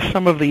on to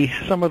some of the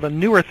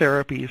newer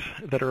therapies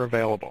that are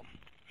available.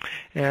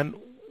 And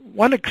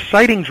one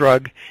exciting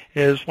drug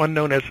is one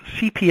known as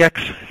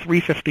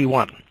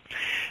CPX-351.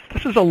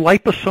 This is a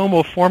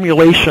liposomal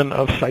formulation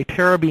of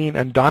cytarabine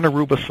and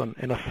daunorubicin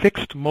in a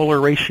fixed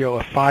molar ratio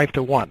of 5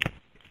 to 1.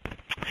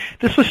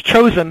 This was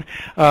chosen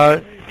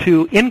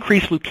to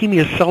increase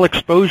leukemia cell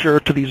exposure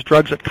to these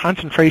drugs at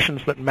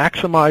concentrations that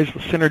maximize the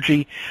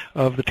synergy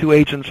of the two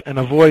agents and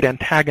avoid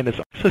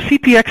antagonism. So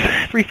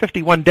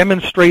CPX-351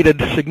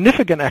 demonstrated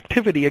significant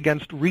activity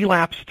against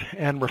relapsed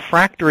and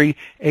refractory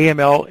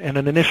AML in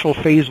an initial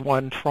phase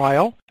 1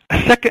 trial.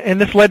 And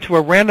this led to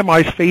a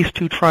randomized phase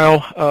 2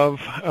 trial of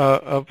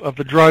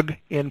the drug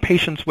in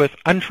patients with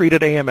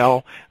untreated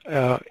AML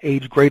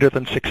age greater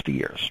than 60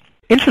 years.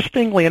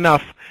 Interestingly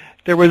enough,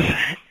 there was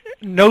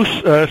no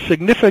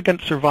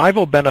significant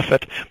survival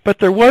benefit, but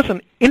there was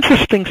an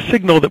interesting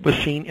signal that was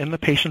seen in the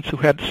patients who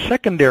had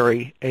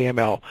secondary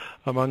AML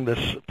among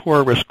this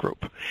poor risk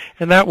group.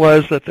 And that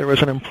was that there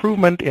was an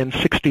improvement in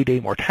 60-day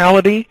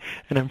mortality,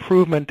 an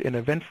improvement in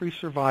event-free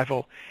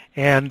survival,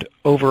 and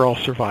overall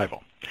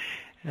survival.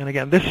 And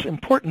again, this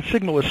important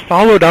signal is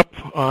followed up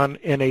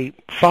in a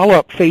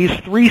follow-up phase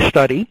 3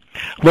 study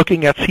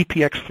looking at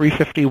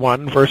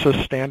CPX-351 versus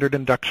standard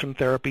induction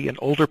therapy in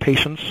older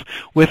patients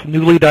with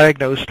newly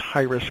diagnosed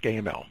high-risk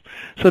AML.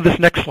 So this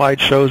next slide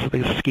shows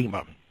the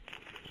schema.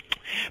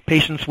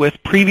 Patients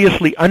with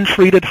previously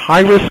untreated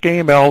high-risk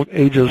AML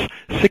ages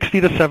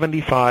 60 to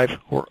 75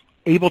 were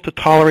able to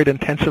tolerate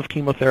intensive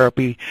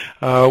chemotherapy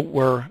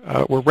were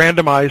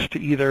randomized to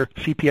either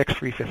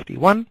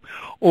CPX-351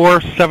 or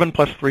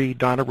 7+3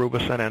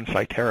 daunorubicin and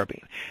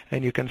cytarabine.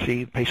 And you can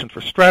see patients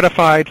were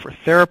stratified for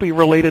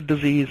therapy-related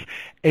disease,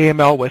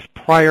 AML with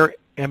prior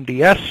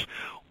MDS,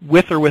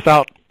 with or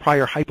without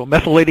prior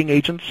hypomethylating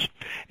agents,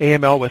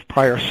 AML with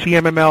prior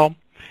CMML,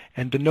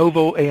 and de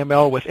novo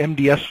AML with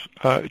MDS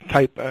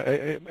type,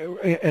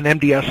 an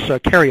MDS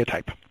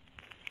karyotype.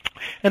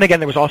 And again,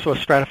 there was also a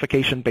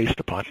stratification based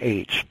upon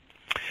age.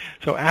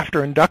 So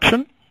after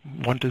induction,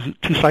 1 to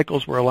 2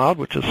 cycles were allowed,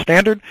 which is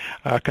standard.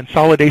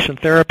 Consolidation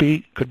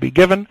therapy could be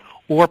given,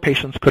 or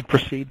patients could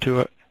proceed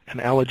to an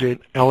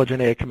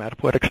allogeneic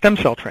hematopoietic stem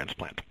cell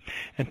transplant.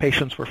 And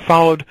patients were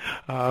followed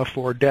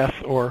for death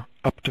or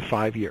up to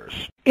 5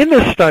 years. In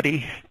this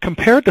study,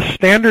 compared to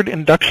standard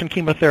induction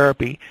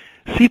chemotherapy,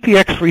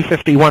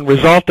 CPX-351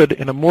 resulted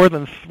in a more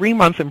than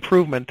 3-month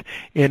improvement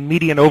in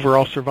median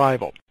overall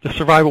survival. The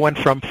survival went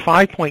from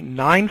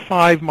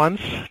 5.95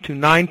 months to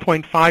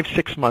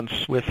 9.56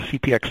 months with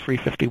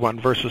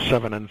CPX-351 versus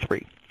 7 and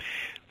 3.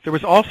 There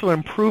was also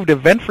improved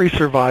event-free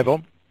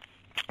survival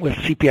with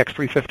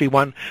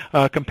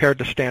CPX-351 compared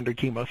to standard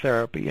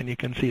chemotherapy, and you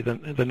can see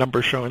the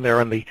numbers shown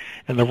there in the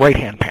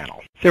right-hand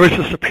panel. There was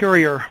a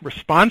superior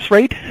response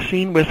rate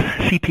seen with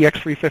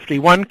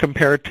CPX-351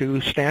 compared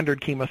to standard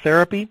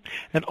chemotherapy,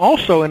 and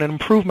also an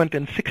improvement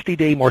in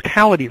 60-day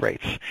mortality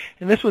rates.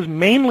 And this was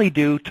mainly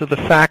due to the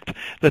fact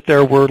that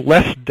there were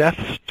less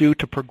deaths due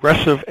to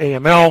progressive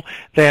AML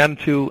than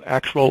to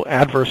actual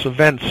adverse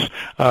events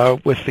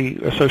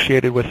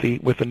associated with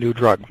the new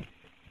drug.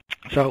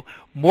 So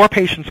more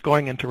patients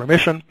going into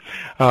remission.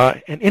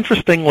 And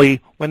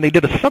interestingly, when they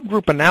did a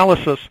subgroup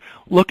analysis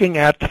looking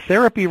at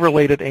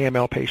therapy-related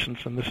AML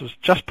patients, and this was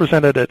just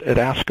presented at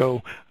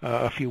ASCO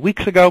a few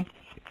weeks ago,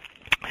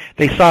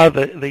 they saw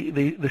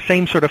the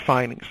same sort of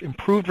findings,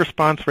 improved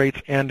response rates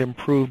and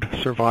improved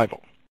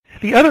survival.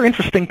 The other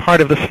interesting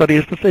part of the study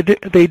is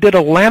that they did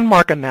a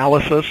landmark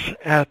analysis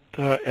at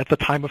the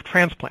time of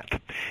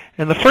transplant.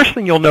 And the first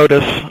thing you'll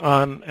notice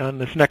on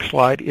this next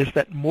slide is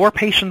that more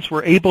patients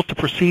were able to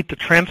proceed to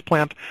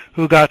transplant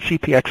who got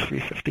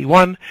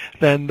CPX-351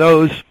 than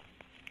those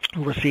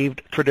who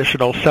received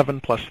traditional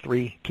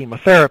 7+3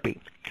 chemotherapy.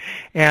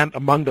 And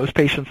among those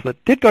patients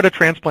that did go to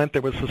transplant,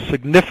 there was a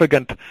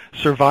significant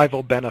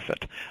survival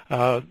benefit.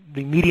 The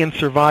median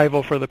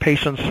survival for the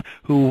patients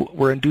who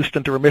were induced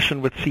into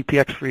remission with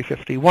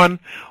CPX-351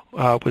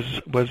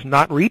 was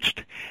not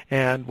reached,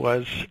 and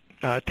was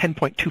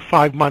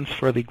 10.25 months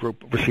for the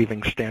group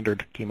receiving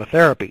standard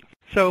chemotherapy.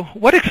 So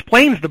what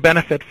explains the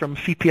benefit from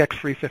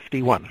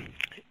CPX-351?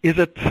 Is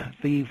it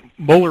the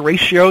molar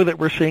ratio that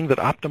we're seeing that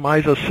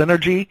optimizes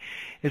synergy?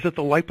 Is it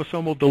the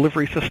liposomal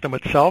delivery system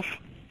itself?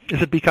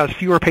 Is it because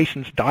fewer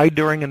patients died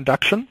during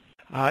induction?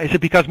 Is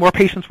it because more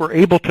patients were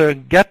able to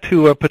get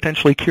to a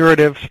potentially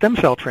curative stem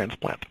cell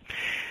transplant?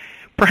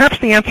 Perhaps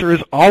the answer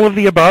is all of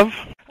the above.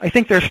 I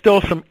think there's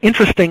still some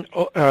interesting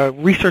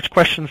research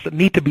questions that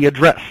need to be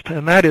addressed,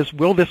 and that is,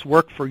 will this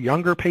work for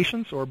younger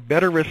patients or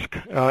better risk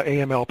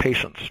AML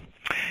patients?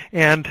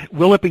 And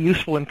will it be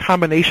useful in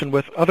combination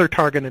with other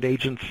targeted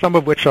agents, some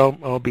of which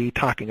I'll be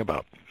talking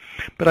about?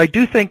 But I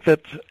do think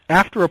that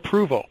after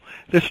approval,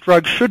 this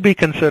drug should be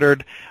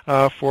considered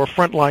for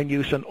frontline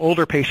use in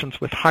older patients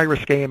with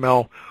high-risk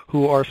AML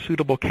who are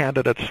suitable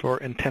candidates for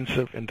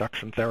intensive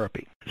induction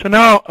therapy. So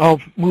now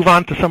I'll move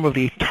on to some of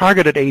the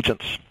targeted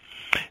agents.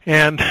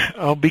 And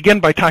I'll begin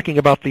by talking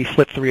about the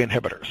FLT3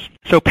 inhibitors.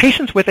 So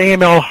patients with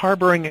AML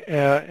harboring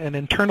an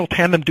internal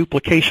tandem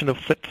duplication of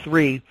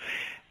FLT3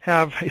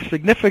 have a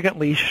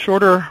significantly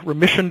shorter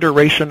remission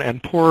duration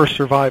and poorer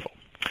survival.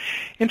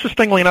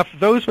 Interestingly enough,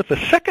 those with the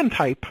second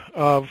type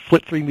of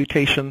FLT3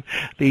 mutation,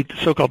 the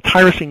so-called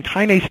tyrosine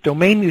kinase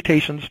domain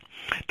mutations,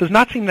 does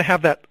not seem to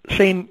have that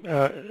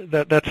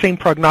same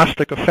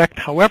prognostic effect.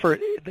 However,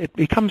 it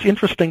becomes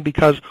interesting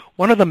because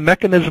one of the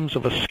mechanisms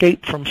of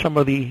escape from some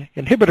of the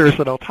inhibitors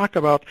that I'll talk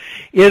about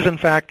is, in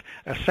fact,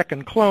 a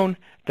second clone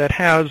that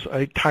has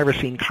a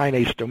tyrosine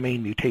kinase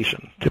domain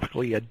mutation,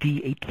 typically a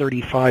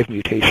D835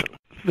 mutation.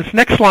 This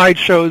next slide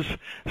shows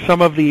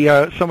some of the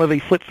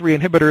FLT3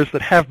 inhibitors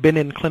that have been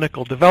in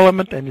clinical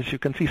development, and as you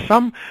can see,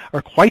 some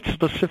are quite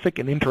specific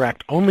and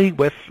interact only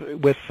with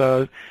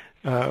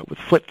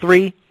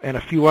FLT3 and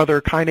a few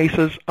other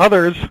kinases.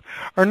 Others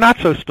are not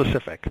so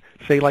specific,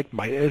 say like,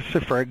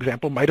 for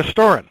example,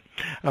 midostaurin,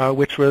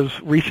 which was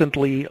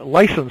recently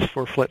licensed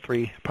for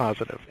FLT3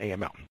 positive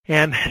AML.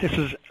 And this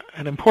is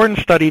an important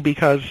study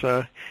because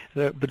the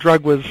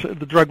drug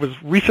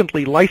was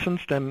recently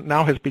licensed and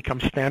now has become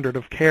standard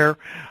of care.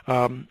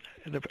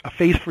 A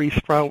phase 3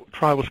 trial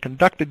was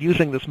conducted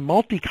using this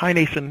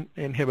multi-kinase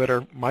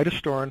inhibitor,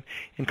 midostaurin,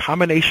 in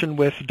combination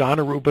with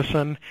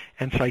daunorubicin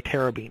and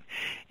cytarabine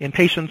in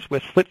patients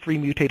with FLT3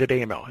 mutated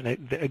AML.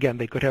 And again,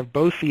 they could have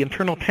both the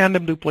internal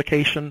tandem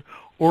duplication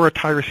or a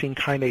tyrosine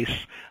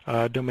kinase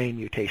domain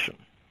mutation.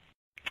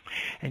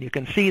 And you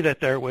can see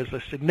that there was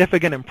a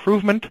significant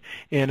improvement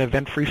in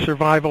event-free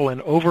survival and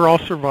overall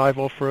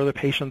survival for the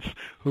patients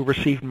who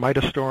received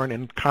midostaurin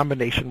in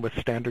combination with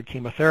standard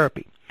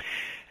chemotherapy.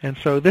 And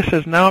so this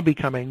has now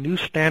become a new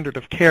standard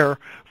of care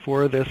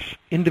for this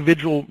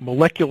individual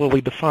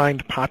molecularly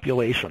defined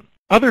population.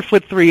 Other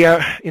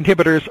FLT3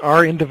 inhibitors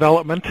are in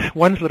development,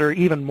 ones that are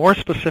even more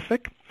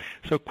specific.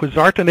 So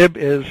quizartinib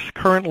is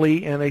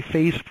currently in a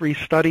phase 3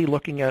 study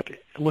looking at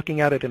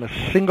it in as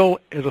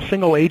a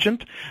single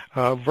agent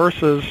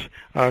versus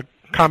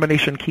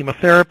combination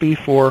chemotherapy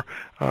for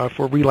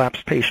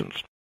relapsed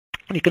patients.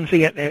 You can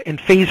see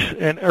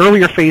in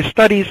earlier phase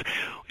studies,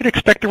 we'd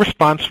expect a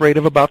response rate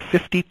of about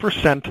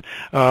 50%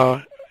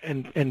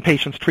 in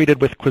patients treated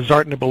with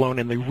quizartinib alone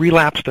in the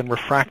relapsed and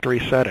refractory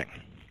setting.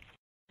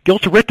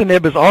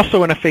 Gilteritinib is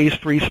also in a phase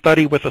 3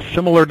 study with a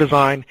similar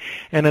design,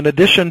 and in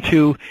addition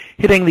to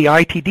hitting the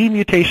ITD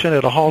mutation,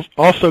 it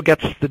also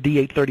gets the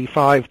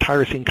D835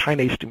 tyrosine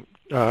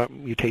kinase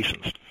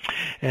mutations.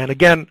 And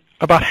again,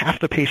 about half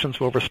the patients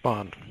will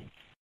respond.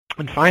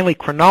 And finally,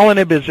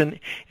 crenolinib is in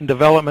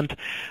development,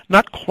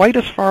 not quite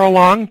as far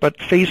along,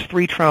 but phase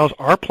 3 trials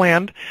are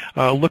planned,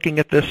 looking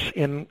at this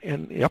in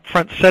the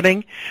upfront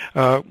setting,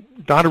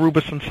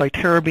 daunorubicin,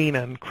 cytarabine,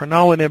 and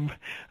crenolinib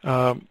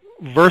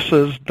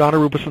versus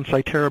daunorubicin,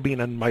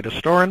 cytarabine, and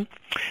midostaurin,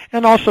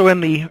 and also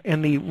in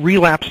the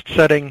relapsed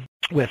setting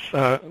with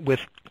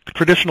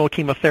traditional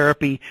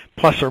chemotherapy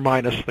plus or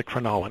minus the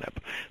crenolinib.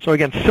 So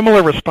again,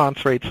 similar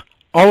response rates.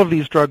 All of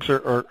these drugs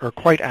are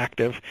quite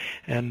active,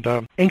 and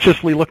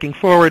anxiously looking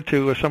forward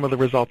to some of the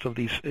results of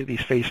these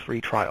phase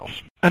 3 trials.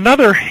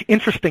 Another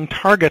interesting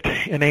target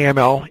in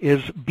AML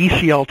is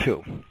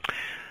BCL2.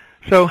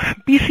 So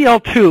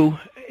BCL2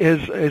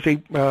 is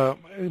a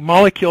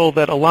molecule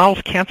that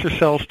allows cancer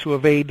cells to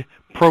evade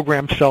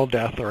programmed cell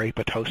death or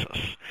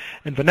apoptosis.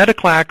 And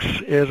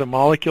venetoclax is a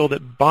molecule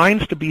that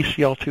binds to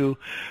BCL2,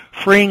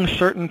 freeing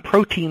certain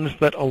proteins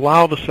that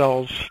allow the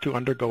cells to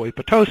undergo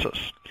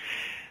apoptosis.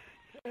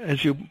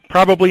 As you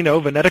probably know,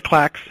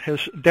 venetoclax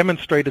has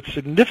demonstrated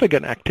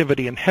significant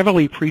activity in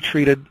heavily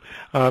pretreated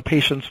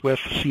patients with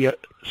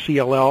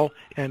CLL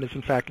and is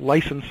in fact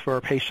licensed for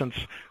patients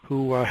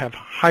who have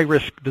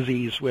high-risk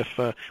disease with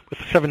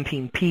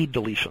 17p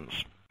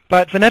deletions.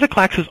 But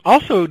venetoclax has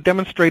also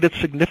demonstrated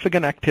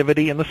significant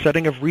activity in the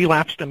setting of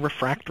relapsed and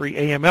refractory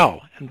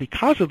AML. And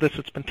because of this,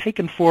 it's been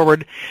taken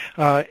forward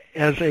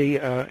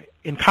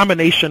in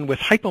combination with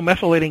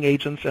hypomethylating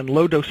agents and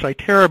low-dose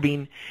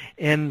cytarabine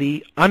in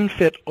the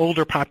unfit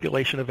older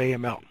population of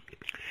AML.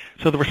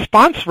 So the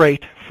response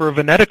rate for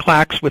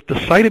venetoclax with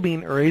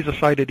decitabine or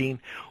azacitidine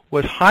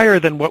was higher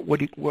than what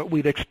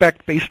we'd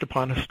expect based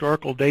upon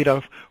historical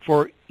data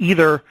for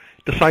either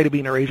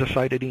decitabine or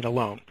azacitidine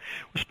alone.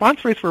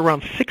 Response rates were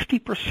around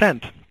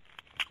 60%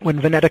 when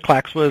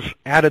venetoclax was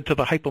added to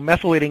the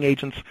hypomethylating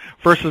agents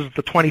versus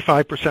the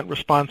 25%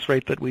 response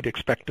rate that we'd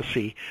expect to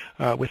see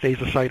with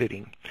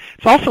azacitidine.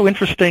 It's also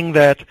interesting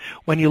that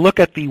when you look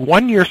at the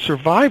 1-year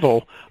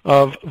survival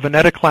of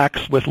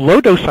venetoclax with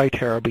low-dose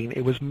cytarabine,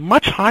 it was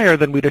much higher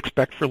than we'd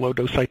expect for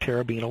low-dose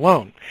cytarabine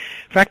alone.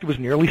 In fact, it was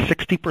nearly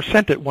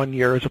 60% at 1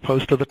 year as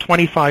opposed to the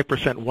 25%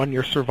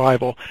 1-year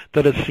survival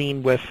that is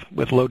seen with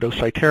low-dose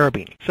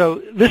cytarabine.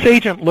 So this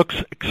agent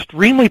looks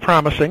extremely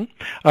promising,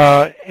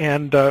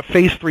 and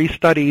phase 3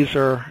 studies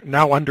are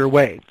now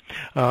underway.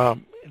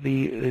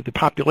 The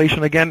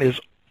population, again, is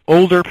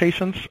older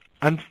patients,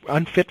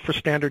 unfit for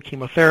standard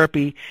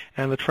chemotherapy,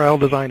 and the trial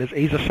design is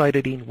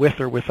azacitidine with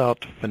or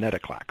without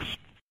venetoclax.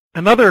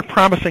 Another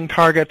promising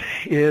target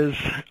is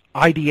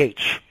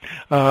IDH.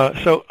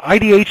 So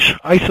IDH,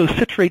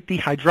 isocitrate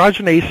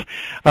dehydrogenase,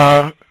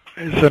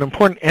 is an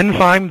important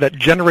enzyme that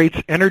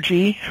generates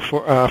energy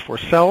for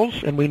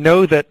cells, and we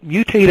know that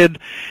mutated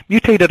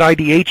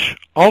IDH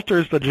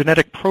alters the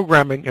genetic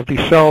programming of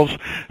these cells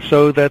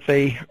so that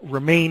they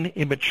remain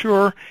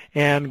immature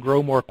and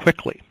grow more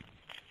quickly.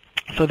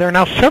 So there are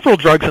now several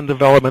drugs in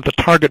development that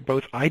target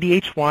both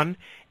IDH1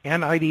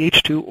 and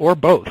IDH2 or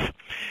both.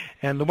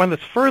 And the one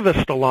that's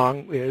furthest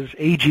along is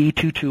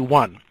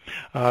AG221.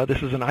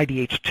 This is an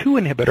IDH2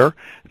 inhibitor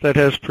that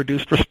has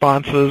produced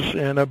responses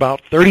in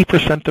about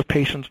 30% of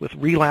patients with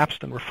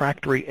relapsed and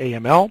refractory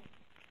AML.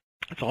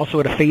 It's also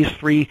at a phase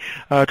 3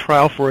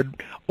 trial for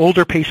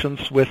older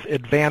patients with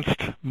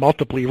advanced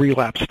multiply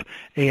relapsed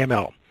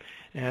AML.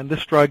 And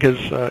this drug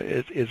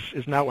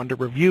is now under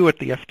review at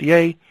the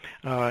FDA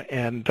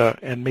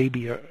and may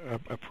be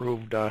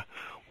approved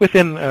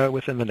within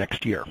the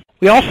next year.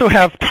 We also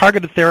have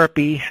targeted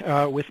therapy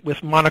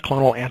with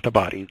monoclonal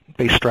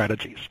antibody-based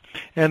strategies,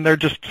 and there are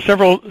just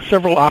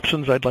several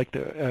options I'd like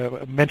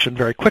to mention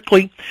very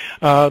quickly.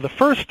 The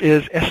first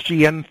is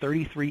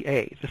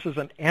SGN33A. This is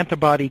an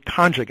antibody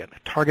conjugate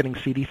targeting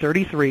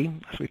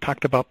CD33, as we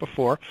talked about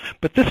before,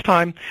 but this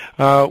time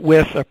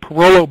with a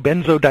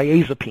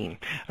pyrrolobenzodiazepine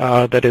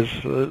that is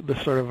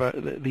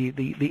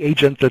the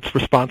agent that's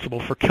responsible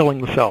for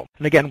killing the cell.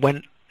 And again,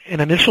 when an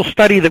initial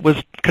study that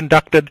was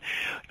conducted,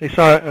 they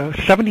saw a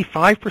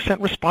 75%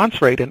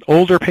 response rate in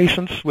older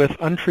patients with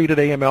untreated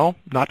AML,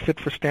 not fit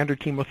for standard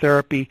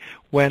chemotherapy,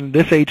 when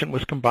this agent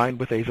was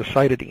combined with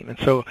azacitidine. And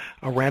so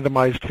a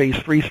randomized phase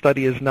 3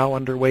 study is now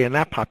underway in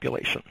that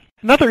population.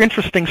 Another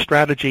interesting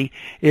strategy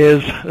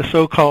is a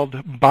so-called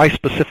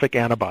bispecific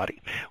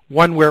antibody,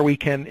 one where we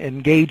can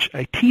engage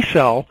a T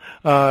cell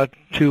to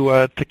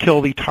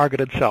kill the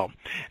targeted cell.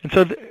 And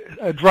so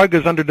a drug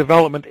is under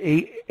development,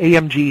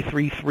 AMG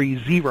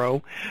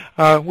 330,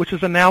 which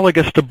is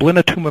analogous to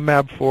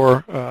blinatumomab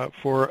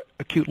for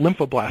acute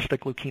lymphoblastic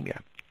leukemia.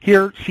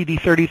 Here,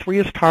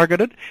 CD33 is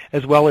targeted,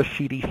 as well as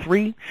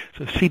CD3.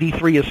 So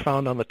CD3 is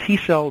found on the T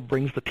cell,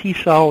 brings the T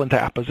cell into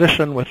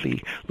apposition with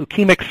the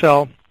leukemic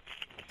cell,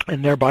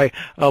 and thereby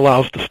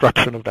allows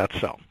destruction of that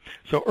cell.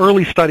 So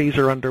early studies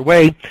are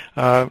underway.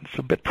 It's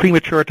a bit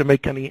premature to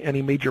make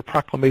any major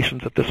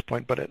proclamations at this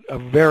point, but a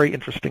very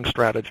interesting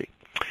strategy.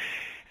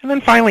 And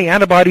then finally,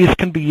 antibodies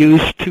can be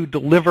used to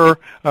deliver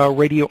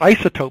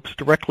radioisotopes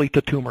directly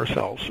to tumor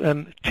cells.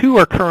 And two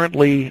are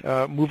currently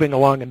moving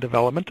along in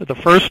development. The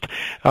first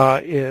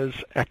is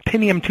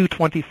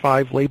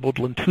actinium-225 labeled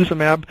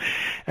lintuzumab.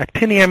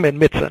 Actinium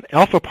emits an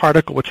alpha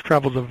particle which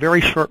travels a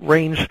very short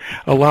range,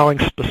 allowing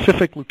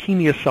specific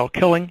leukemia cell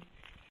killing.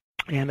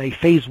 And a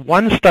phase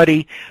 1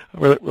 study,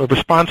 a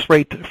response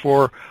rate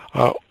for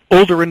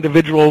older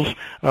individuals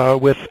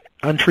with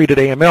untreated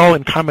AML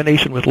in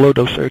combination with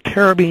low-dose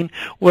cytarabine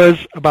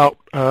was about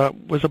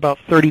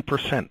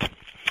 30%.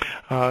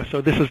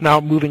 So this is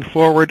now moving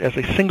forward as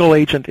a single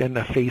agent in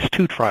a phase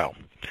 2 trial.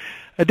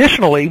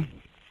 Additionally,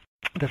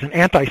 there's an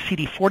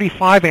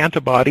anti-CD45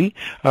 antibody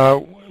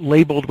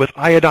labeled with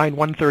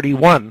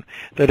iodine-131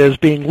 that is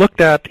being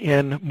looked at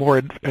in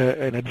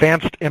an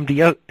advanced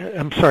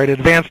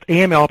advanced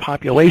AML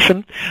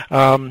population.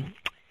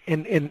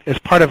 As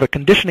part of a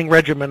conditioning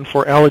regimen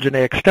for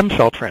allogeneic stem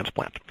cell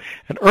transplant.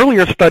 And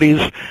earlier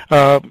studies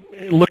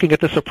looking at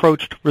this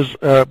approach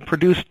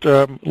produced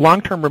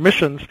long-term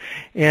remissions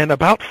in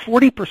about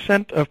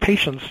 40% of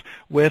patients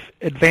with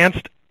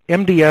advanced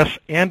MDS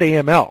and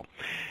AML.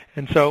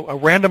 And so a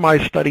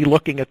randomized study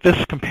looking at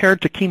this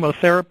compared to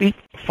chemotherapy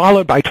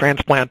followed by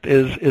transplant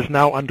is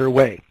now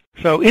underway.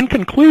 So in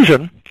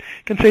conclusion, I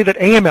can say that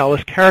AML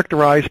is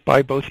characterized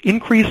by both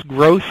increased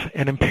growth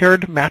and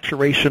impaired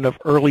maturation of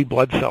early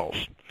blood cells.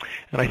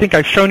 And I think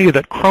I've shown you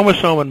that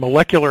chromosome and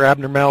molecular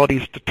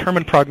abnormalities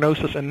determine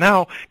prognosis and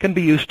now can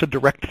be used to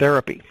direct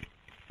therapy.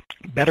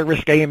 Better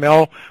risk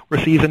AML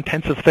receives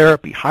intensive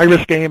therapy. High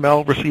risk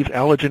AML receives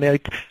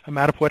allogeneic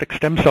hematopoietic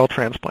stem cell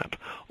transplant.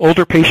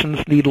 Older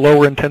patients need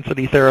lower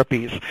intensity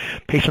therapies.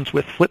 Patients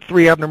with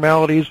FLT3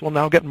 abnormalities will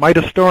now get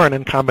midostaurin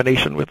in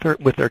combination with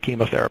their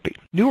chemotherapy.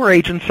 Newer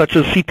agents such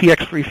as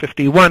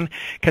CPX351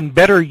 can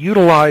better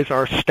utilize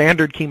our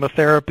standard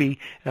chemotherapy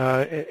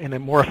in a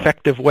more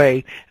effective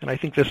way, and I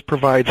think this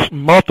provides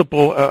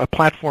a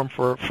platform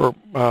for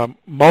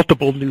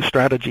multiple new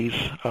strategies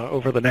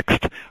over the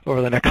next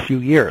few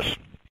years.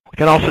 We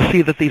can also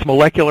see that these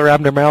molecular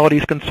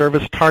abnormalities can serve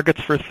as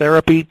targets for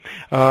therapy,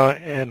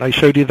 and I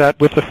showed you that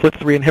with the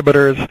FLT3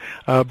 inhibitors,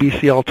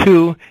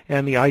 BCL2,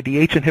 and the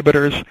IDH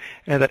inhibitors,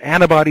 and that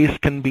antibodies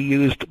can be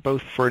used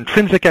both for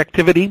intrinsic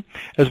activity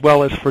as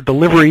well as for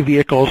delivery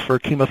vehicles for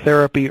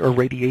chemotherapy or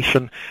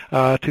radiation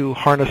to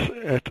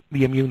harness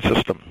the immune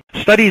system.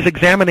 Studies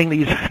examining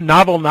these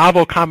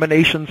novel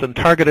combinations and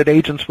targeted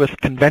agents with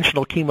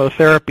conventional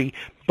chemotherapy,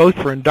 both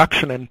for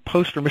induction and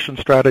post-remission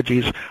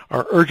strategies,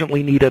 are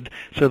urgently needed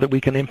so that we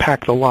can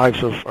impact the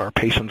lives of our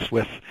patients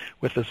with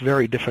this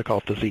very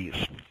difficult disease.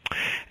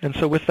 And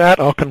so with that,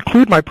 I'll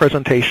conclude my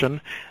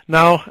presentation.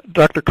 Now,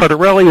 Dr.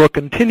 Cardarelli will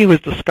continue his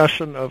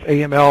discussion of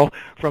AML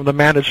from the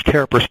managed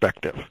care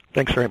perspective.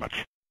 Thanks very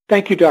much.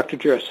 Thank you, Dr.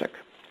 Jurczyk.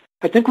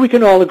 I think we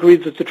can all agree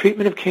that the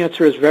treatment of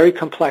cancer is very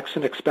complex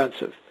and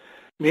expensive.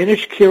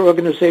 Managed care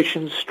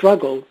organizations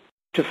struggle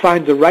to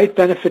find the right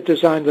benefit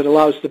design that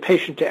allows the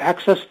patient to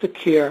access the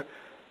care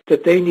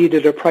that they need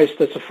at a price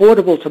that's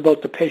affordable to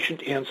both the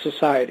patient and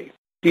society.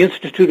 The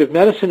Institute of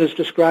Medicine has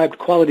described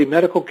quality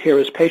medical care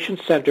as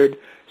patient-centered,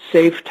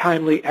 safe,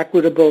 timely,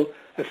 equitable,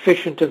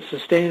 efficient, and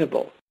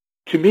sustainable.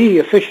 To me,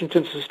 efficient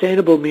and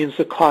sustainable means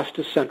that cost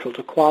is central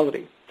to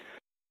quality.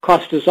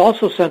 Cost is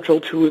also central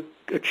to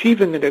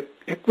achieving an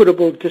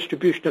equitable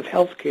distribution of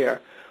health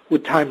care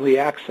with timely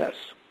access.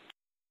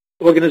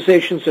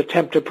 Organizations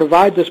attempt to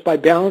provide this by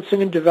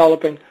balancing and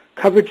developing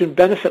coverage and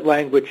benefit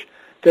language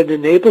that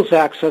enables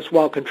access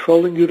while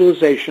controlling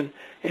utilization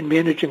and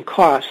managing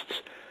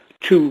costs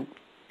to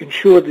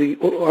ensure the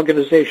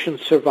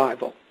organization's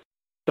survival.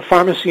 The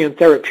Pharmacy and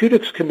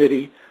Therapeutics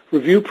Committee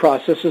review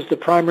process is the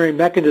primary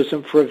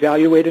mechanism for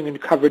evaluating and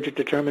coverage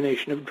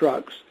determination of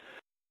drugs.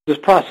 This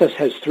process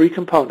has three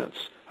components: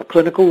 a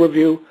clinical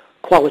review,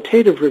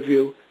 qualitative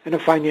review, and a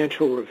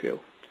financial review.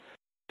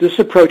 This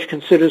approach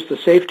considers the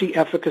safety,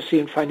 efficacy,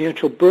 and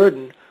financial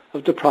burden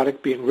of the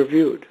product being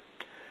reviewed.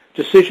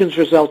 Decisions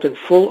result in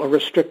full or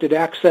restricted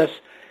access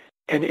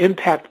and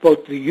impact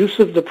both the use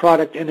of the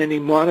product and any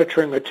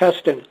monitoring or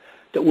testing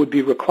that would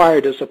be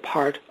required as a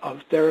part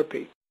of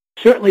therapy.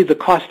 Certainly the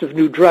cost of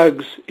new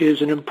drugs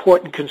is an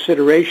important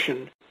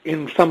consideration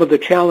in some of the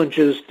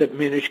challenges that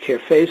managed care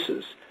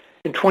faces.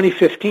 In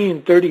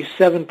 2015,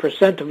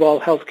 37% of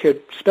all healthcare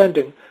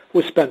spending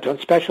was spent on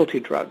specialty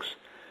drugs.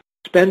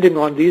 Spending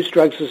on these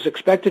drugs is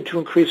expected to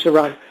increase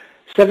around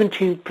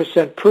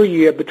 17% per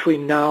year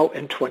between now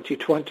and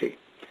 2020.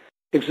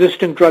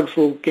 Existing drugs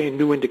will gain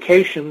new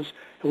indications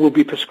and will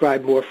be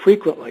prescribed more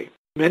frequently.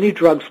 Many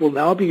drugs will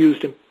now be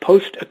used in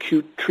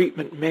post-acute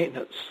treatment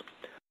maintenance.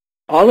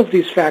 All of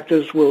these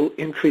factors will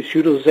increase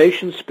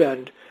utilization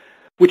spend,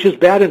 which is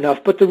bad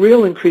enough, but the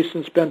real increase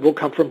in spend will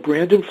come from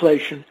brand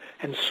inflation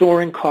and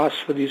soaring costs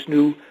for these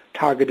new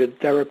targeted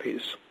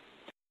therapies.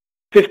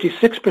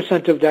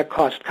 56% of that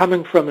cost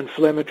coming from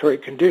inflammatory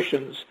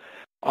conditions,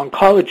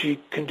 oncology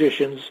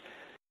conditions,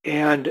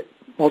 and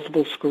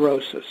multiple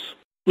sclerosis.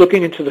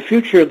 Looking into the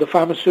future, the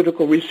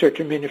Pharmaceutical Research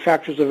and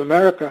Manufacturers of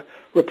America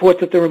report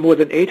that there are more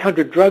than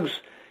 800 drugs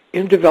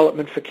in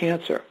development for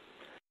cancer.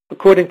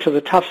 According to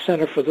the Tufts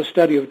Center for the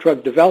Study of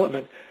Drug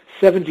Development,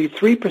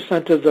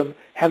 73% of them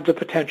have the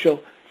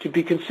potential to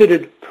be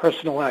considered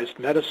personalized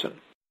medicine.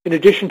 In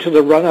addition to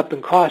the run-up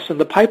in costs and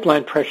the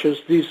pipeline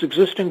pressures, these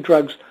existing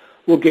drugs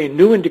will gain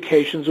new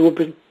indications and will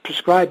be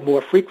prescribed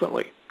more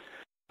frequently.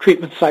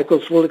 Treatment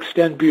cycles will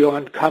extend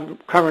beyond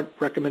current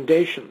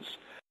recommendations.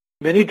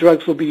 Many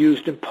drugs will be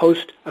used in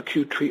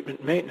post-acute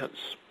treatment maintenance.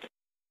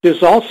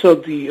 There's also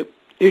the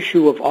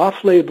issue of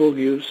off-label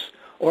use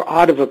or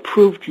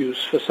out-of-approved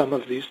use for some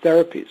of these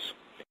therapies.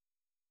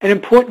 An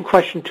important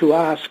question to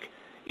ask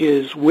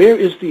is, where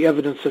is the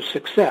evidence of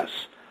success?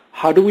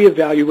 How do we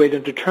evaluate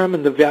and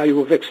determine the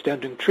value of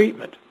extending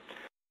treatment?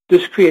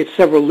 This creates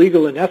several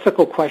legal and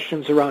ethical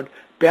questions around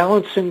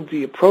balancing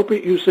the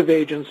appropriate use of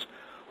agents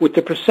with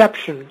the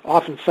perception,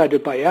 often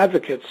cited by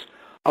advocates,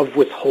 of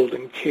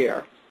withholding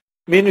care.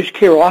 Managed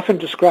care often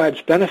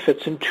describes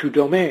benefits in two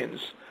domains: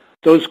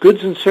 those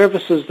goods and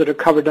services that are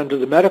covered under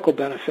the medical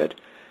benefit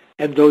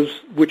and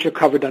those which are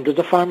covered under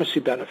the pharmacy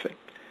benefit.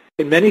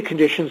 In many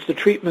conditions, the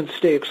treatments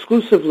stay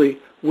exclusively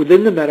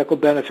within the medical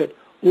benefit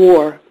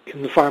or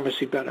in the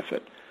pharmacy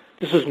benefit.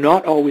 This is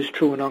not always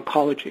true in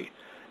oncology.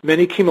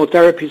 Many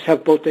chemotherapies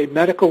have both a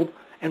medical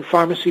and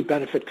pharmacy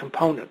benefit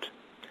component.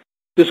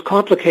 This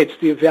complicates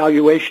the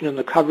evaluation and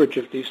the coverage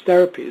of these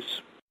therapies.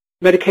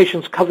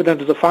 Medications covered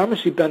under the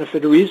pharmacy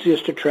benefit are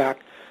easiest to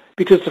track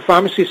because the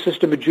pharmacy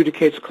system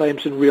adjudicates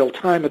claims in real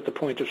time at the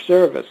point of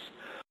service,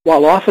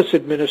 while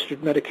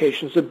office-administered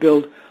medications are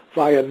billed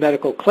via a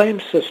medical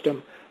claims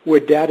system where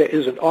data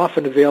isn't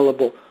often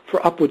available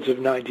for upwards of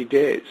 90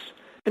 days.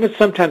 And it's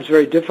sometimes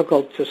very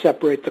difficult to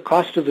separate the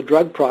cost of the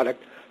drug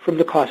product from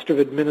the cost of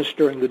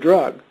administering the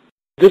drug.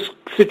 This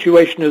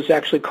situation is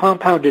actually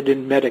compounded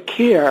in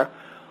Medicare,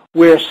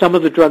 where some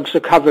of the drugs are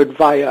covered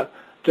via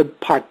the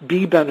Part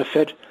B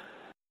benefit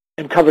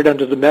and covered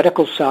under the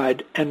medical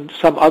side, and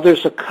some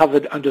others are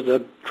covered under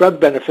the drug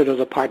benefit or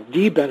the Part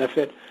D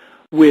benefit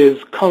with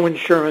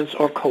coinsurance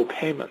or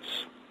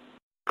co-payments.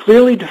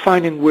 Clearly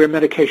defining where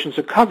medications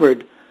are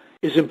covered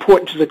is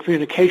important to the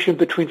communication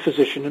between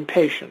physician and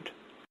patient.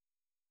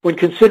 When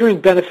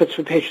considering benefits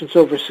for patients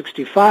over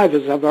 65,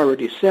 as I've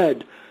already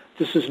said,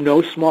 this is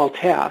no small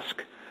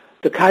task.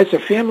 The Kaiser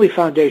Family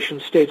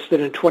Foundation states that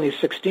in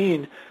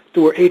 2016,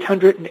 there were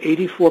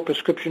 884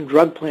 prescription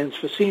drug plans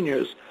for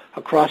seniors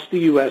across the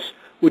U.S.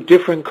 with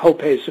differing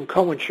copays and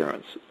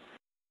coinsurance.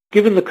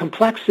 Given the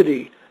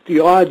complexity, the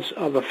odds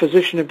of a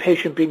physician and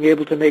patient being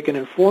able to make an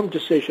informed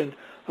decision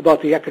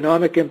about the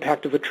economic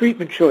impact of a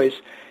treatment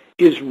choice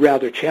is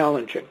rather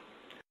challenging.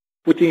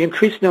 With the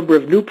increased number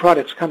of new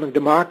products coming to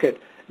market,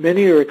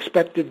 many are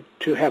expected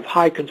to have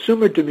high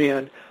consumer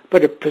demand,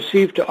 but are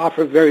perceived to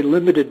offer very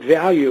limited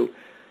value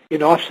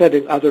in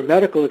offsetting other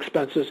medical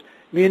expenses.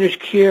 Managed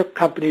care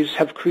companies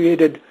have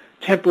created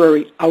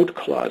temporary out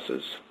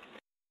clauses.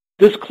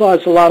 This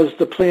clause allows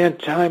the plan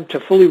time to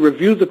fully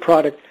review the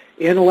product,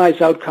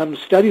 analyze outcomes,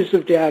 studies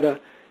of data,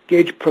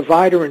 gauge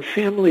provider and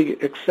family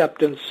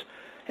acceptance,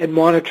 and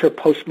monitor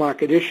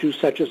post-market issues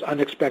such as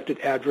unexpected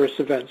adverse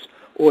events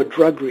or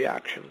drug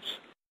reactions.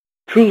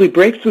 Truly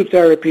breakthrough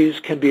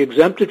therapies can be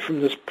exempted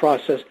from this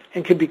process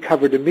and can be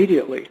covered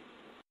immediately.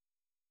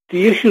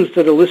 The issues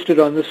that are listed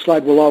on this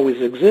slide will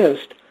always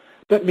exist,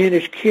 but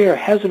managed care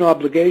has an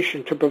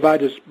obligation to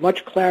provide as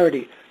much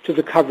clarity to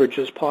the coverage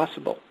as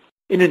possible.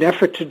 In an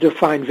effort to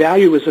define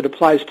value as it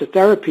applies to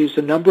therapies,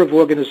 a number of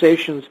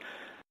organizations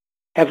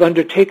have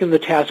undertaken the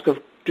task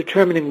of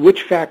determining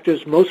which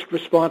factors most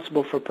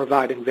responsible for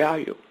providing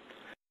value.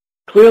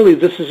 Clearly,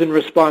 this is in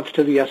response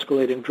to the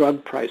escalating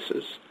drug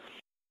prices.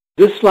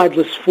 This slide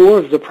lists 4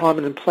 of the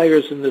prominent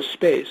players in this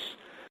space.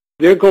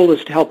 Their goal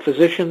is to help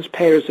physicians,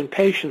 payers, and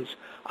patients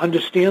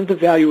understand the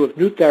value of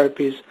new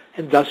therapies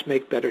and thus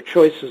make better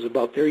choices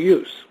about their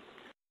use.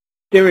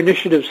 Their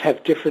initiatives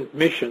have different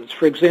missions.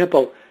 For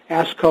example,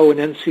 ASCO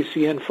and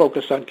NCCN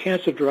focus on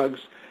cancer drugs,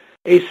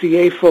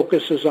 ACA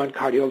focuses on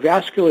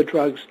cardiovascular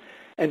drugs,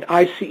 and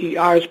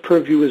ICER's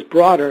purview is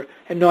broader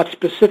and not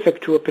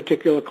specific to a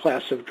particular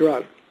class of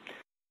drug.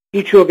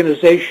 Each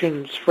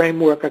organization's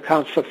framework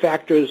accounts for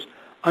factors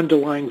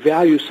underlying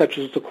value such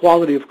as the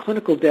quality of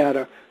clinical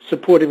data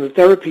supporting the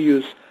therapy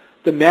use,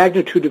 the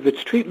magnitude of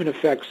its treatment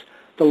effects,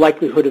 the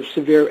likelihood of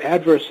severe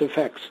adverse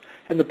effects,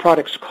 and the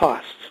product's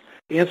costs,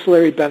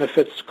 ancillary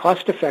benefits,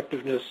 cost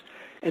effectiveness,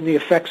 and the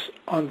effects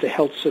on the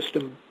health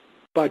system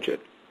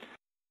budget.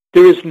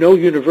 There is no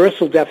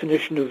universal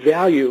definition of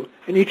value,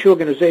 and each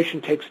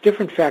organization takes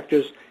different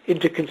factors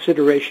into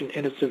consideration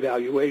in its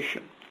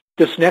evaluation.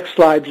 This next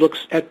slide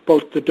looks at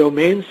both the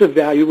domains of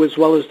value as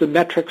well as the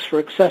metrics for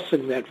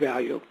assessing that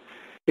value.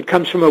 It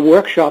comes from a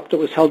workshop that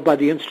was held by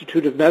the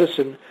Institute of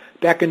Medicine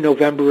back in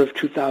November of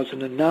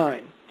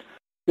 2009.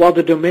 While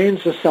the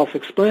domains are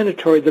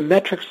self-explanatory, the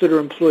metrics that are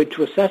employed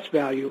to assess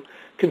value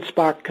can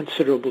spark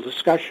considerable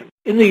discussion.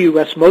 In the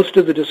U.S., most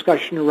of the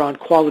discussion around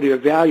quality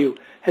of value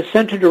has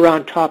centered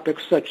around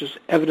topics such as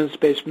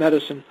evidence-based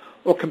medicine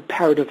or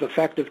comparative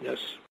effectiveness.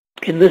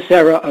 In this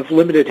era of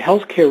limited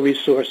healthcare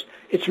resource,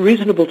 it's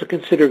reasonable to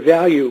consider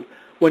value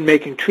when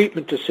making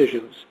treatment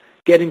decisions.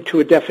 Getting to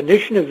a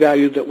definition of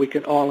value that we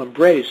can all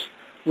embrace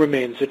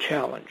remains a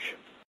challenge.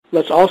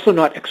 Let's also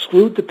not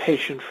exclude the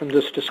patient from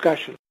this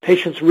discussion.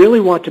 Patients really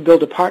want to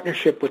build a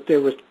partnership with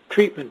their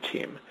treatment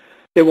team.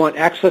 They want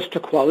access to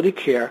quality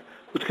care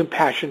with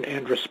compassion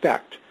and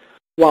respect.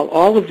 While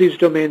all of these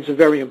domains are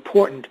very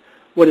important,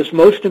 what is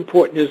most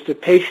important is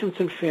that patients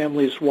and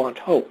families want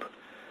hope.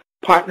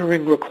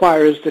 Partnering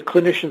requires that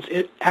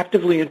clinicians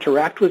actively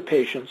interact with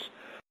patients,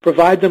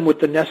 provide them with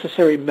the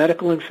necessary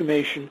medical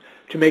information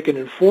to make an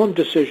informed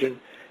decision,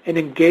 and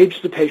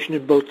engage the patient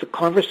in both the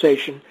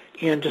conversation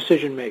and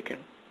decision-making.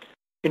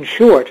 In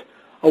short,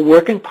 a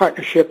working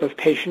partnership of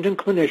patient and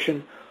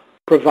clinician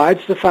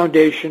provides the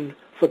foundation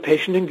for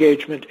patient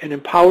engagement and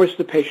empowers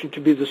the patient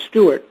to be the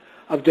steward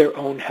of their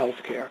own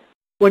health care.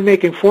 When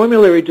making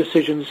formulary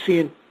decisions,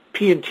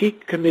 P&T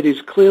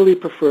committees clearly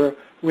prefer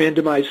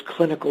randomized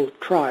clinical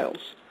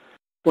trials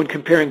when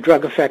comparing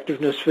drug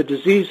effectiveness for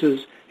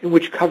diseases in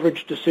which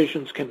coverage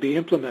decisions can be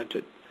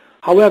implemented.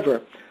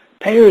 However,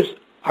 payers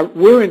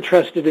were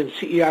interested in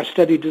CER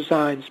study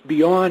designs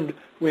beyond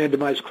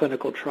randomized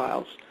clinical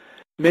trials.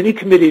 Many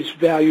committees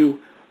value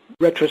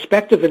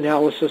retrospective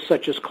analysis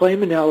such as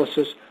claim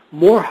analysis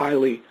more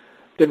highly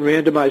than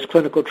randomized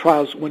clinical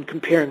trials when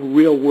comparing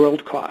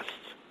real-world costs.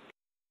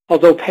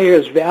 Although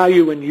payers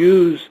value and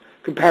use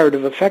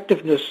comparative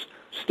effectiveness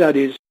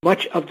studies,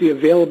 much of the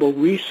available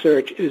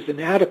research is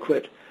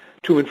inadequate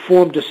to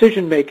inform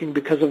decision-making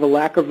because of a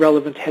lack of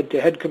relevant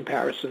head-to-head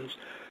comparisons,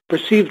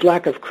 perceived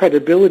lack of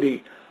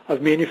credibility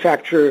of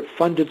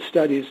manufacturer-funded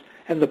studies,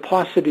 and the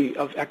paucity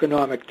of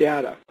economic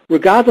data.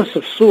 Regardless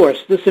of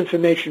source, this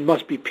information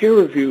must be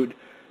peer-reviewed,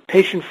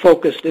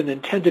 patient-focused, and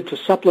intended to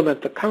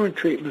supplement the current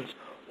treatments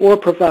or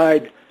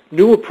provide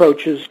new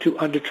approaches to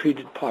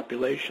undertreated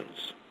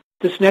populations.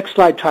 This next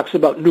slide talks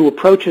about new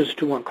approaches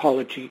to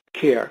oncology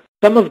care.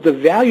 Some of the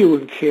value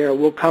in care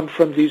will come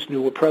from these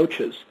new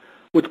approaches,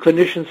 with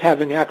clinicians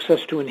having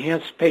access to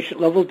enhanced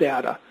patient-level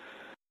data.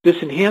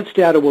 This enhanced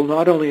data will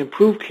not only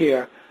improve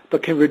care,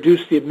 but can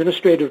reduce the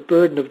administrative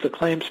burden of the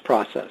claims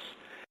process.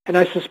 And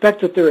I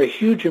suspect that there are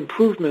huge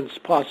improvements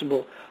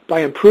possible by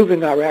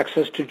improving our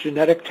access to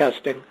genetic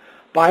testing,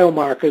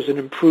 biomarkers, and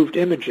improved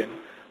imaging,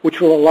 which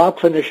will allow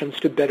clinicians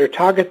to better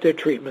target their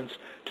treatments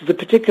to the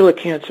particular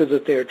cancer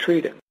that they are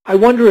treating. I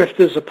wonder if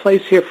there's a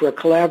place here for a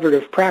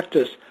collaborative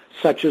practice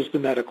such as the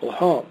medical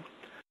home.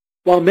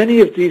 While many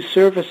of these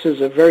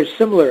services are very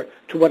similar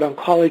to what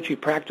oncology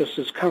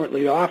practices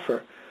currently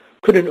offer,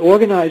 could an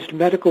organized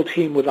medical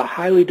team with a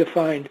highly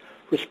defined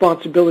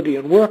responsibility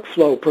and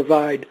workflow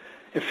provide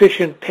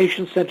efficient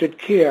patient-centered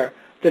care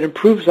that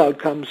improves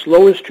outcomes,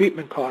 lowers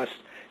treatment costs,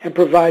 and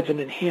provides an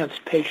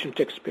enhanced patient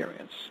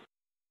experience?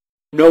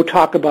 No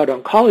talk about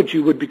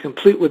oncology would be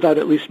complete without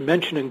at least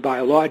mentioning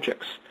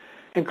biologics.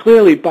 And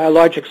clearly,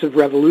 biologics have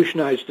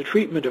revolutionized the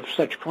treatment of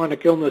such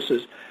chronic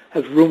illnesses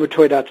as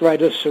rheumatoid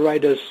arthritis,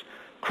 psoriasis,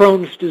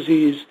 Crohn's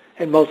disease,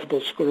 and multiple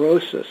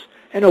sclerosis,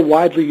 and are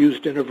widely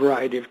used in a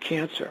variety of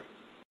cancer.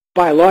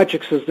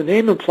 Biologics, as the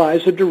name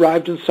implies, are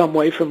derived in some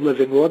way from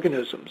living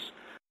organisms.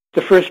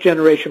 The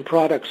first-generation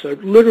products are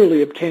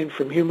literally obtained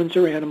from humans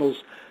or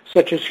animals,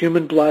 such as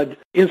human blood,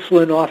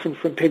 insulin often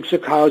from pigs or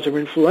cows, or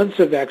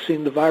influenza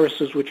vaccine, the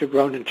viruses which are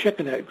grown in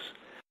chicken eggs.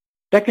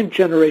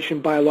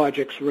 Second-generation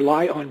biologics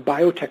rely on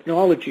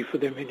biotechnology for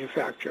their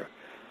manufacture.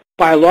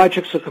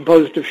 Biologics are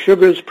composed of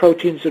sugars,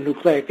 proteins, and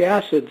nucleic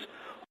acids,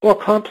 or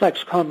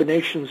complex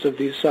combinations of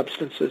these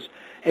substances,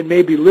 and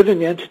may be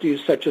living entities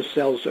such as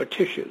cells or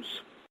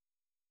tissues.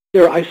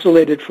 They're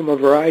isolated from a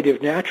variety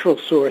of natural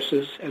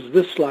sources, as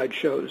this slide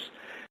shows,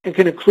 and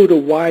can include a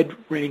wide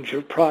range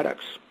of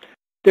products.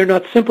 They're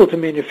not simple to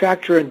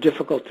manufacture and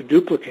difficult to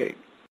duplicate.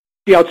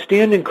 The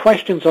outstanding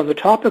questions on the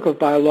topic of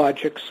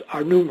biologics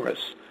are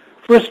numerous.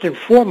 First and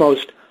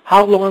foremost,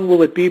 how long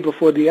will it be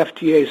before the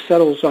FDA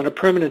settles on a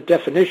permanent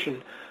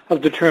definition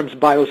of the terms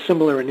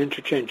biosimilar and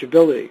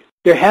interchangeability?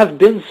 There have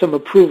been some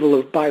approval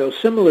of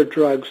biosimilar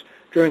drugs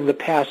during the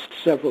past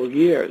several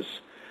years.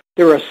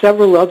 There are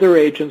several other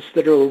agents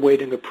that are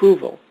awaiting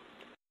approval.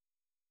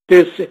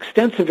 There's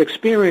extensive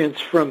experience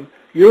from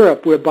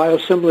Europe where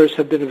biosimilars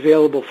have been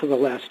available for the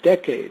last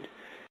decade.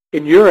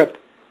 In Europe,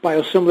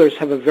 biosimilars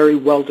have a very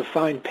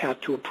well-defined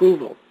path to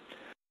approval.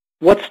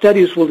 What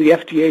studies will the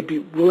FDA be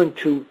willing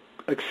to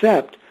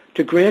accept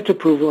to grant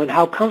approval, and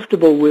how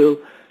comfortable will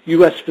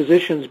U.S.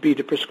 physicians be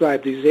to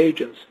prescribe these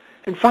agents?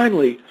 And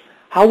finally,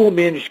 how will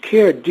managed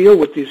care deal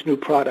with these new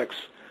products?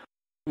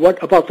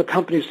 What about the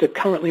companies that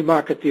currently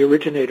market the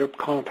originator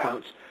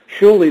compounds?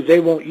 Surely they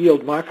won't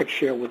yield market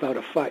share without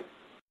a fight.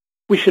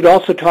 We should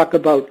also talk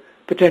about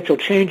potential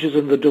changes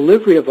in the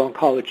delivery of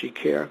oncology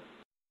care.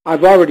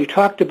 I've already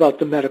talked about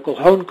the medical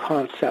home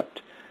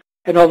concept,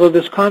 and although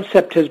this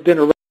concept has been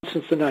around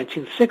since the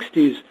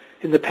 1960s,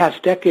 in the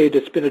past decade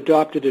it's been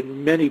adopted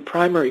in many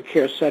primary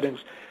care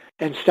settings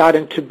and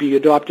starting to be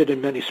adopted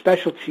in many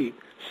specialty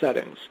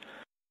settings.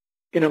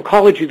 In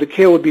oncology, the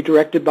care would be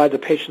directed by the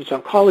patient's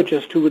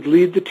oncologist, who would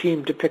lead the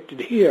team depicted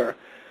here,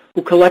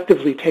 who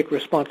collectively take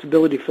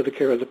responsibility for the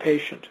care of the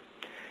patient.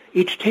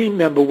 Each team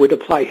member would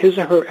apply his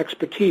or her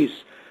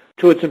expertise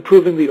towards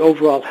improving the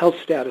overall health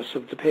status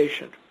of the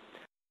patient.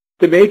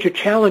 The major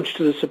challenge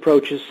to this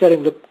approach is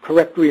setting the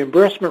correct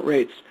reimbursement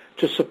rates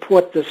to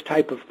support this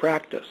type of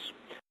practice.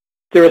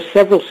 There are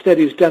several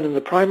studies done in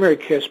the primary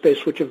care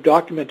space which have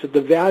documented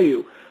the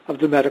value of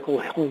the medical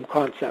home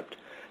concept.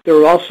 There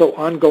are also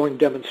ongoing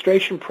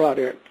demonstration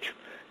projects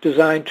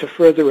designed to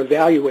further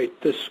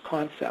evaluate this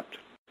concept.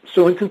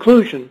 So in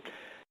conclusion,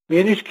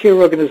 managed care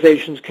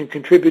organizations can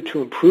contribute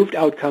to improved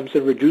outcomes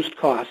and reduced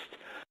costs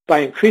by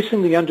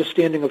increasing the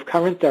understanding of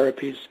current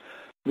therapies,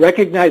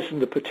 recognizing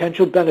the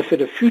potential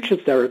benefit of future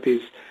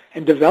therapies,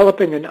 and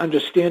developing an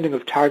understanding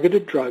of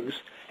targeted drugs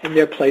and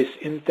their place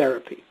in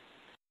therapy.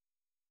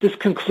 This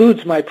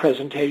concludes my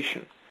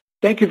presentation.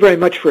 Thank you very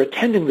much for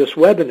attending this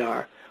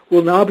webinar.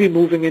 We'll now be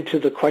moving into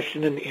the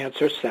question and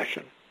answer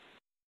session.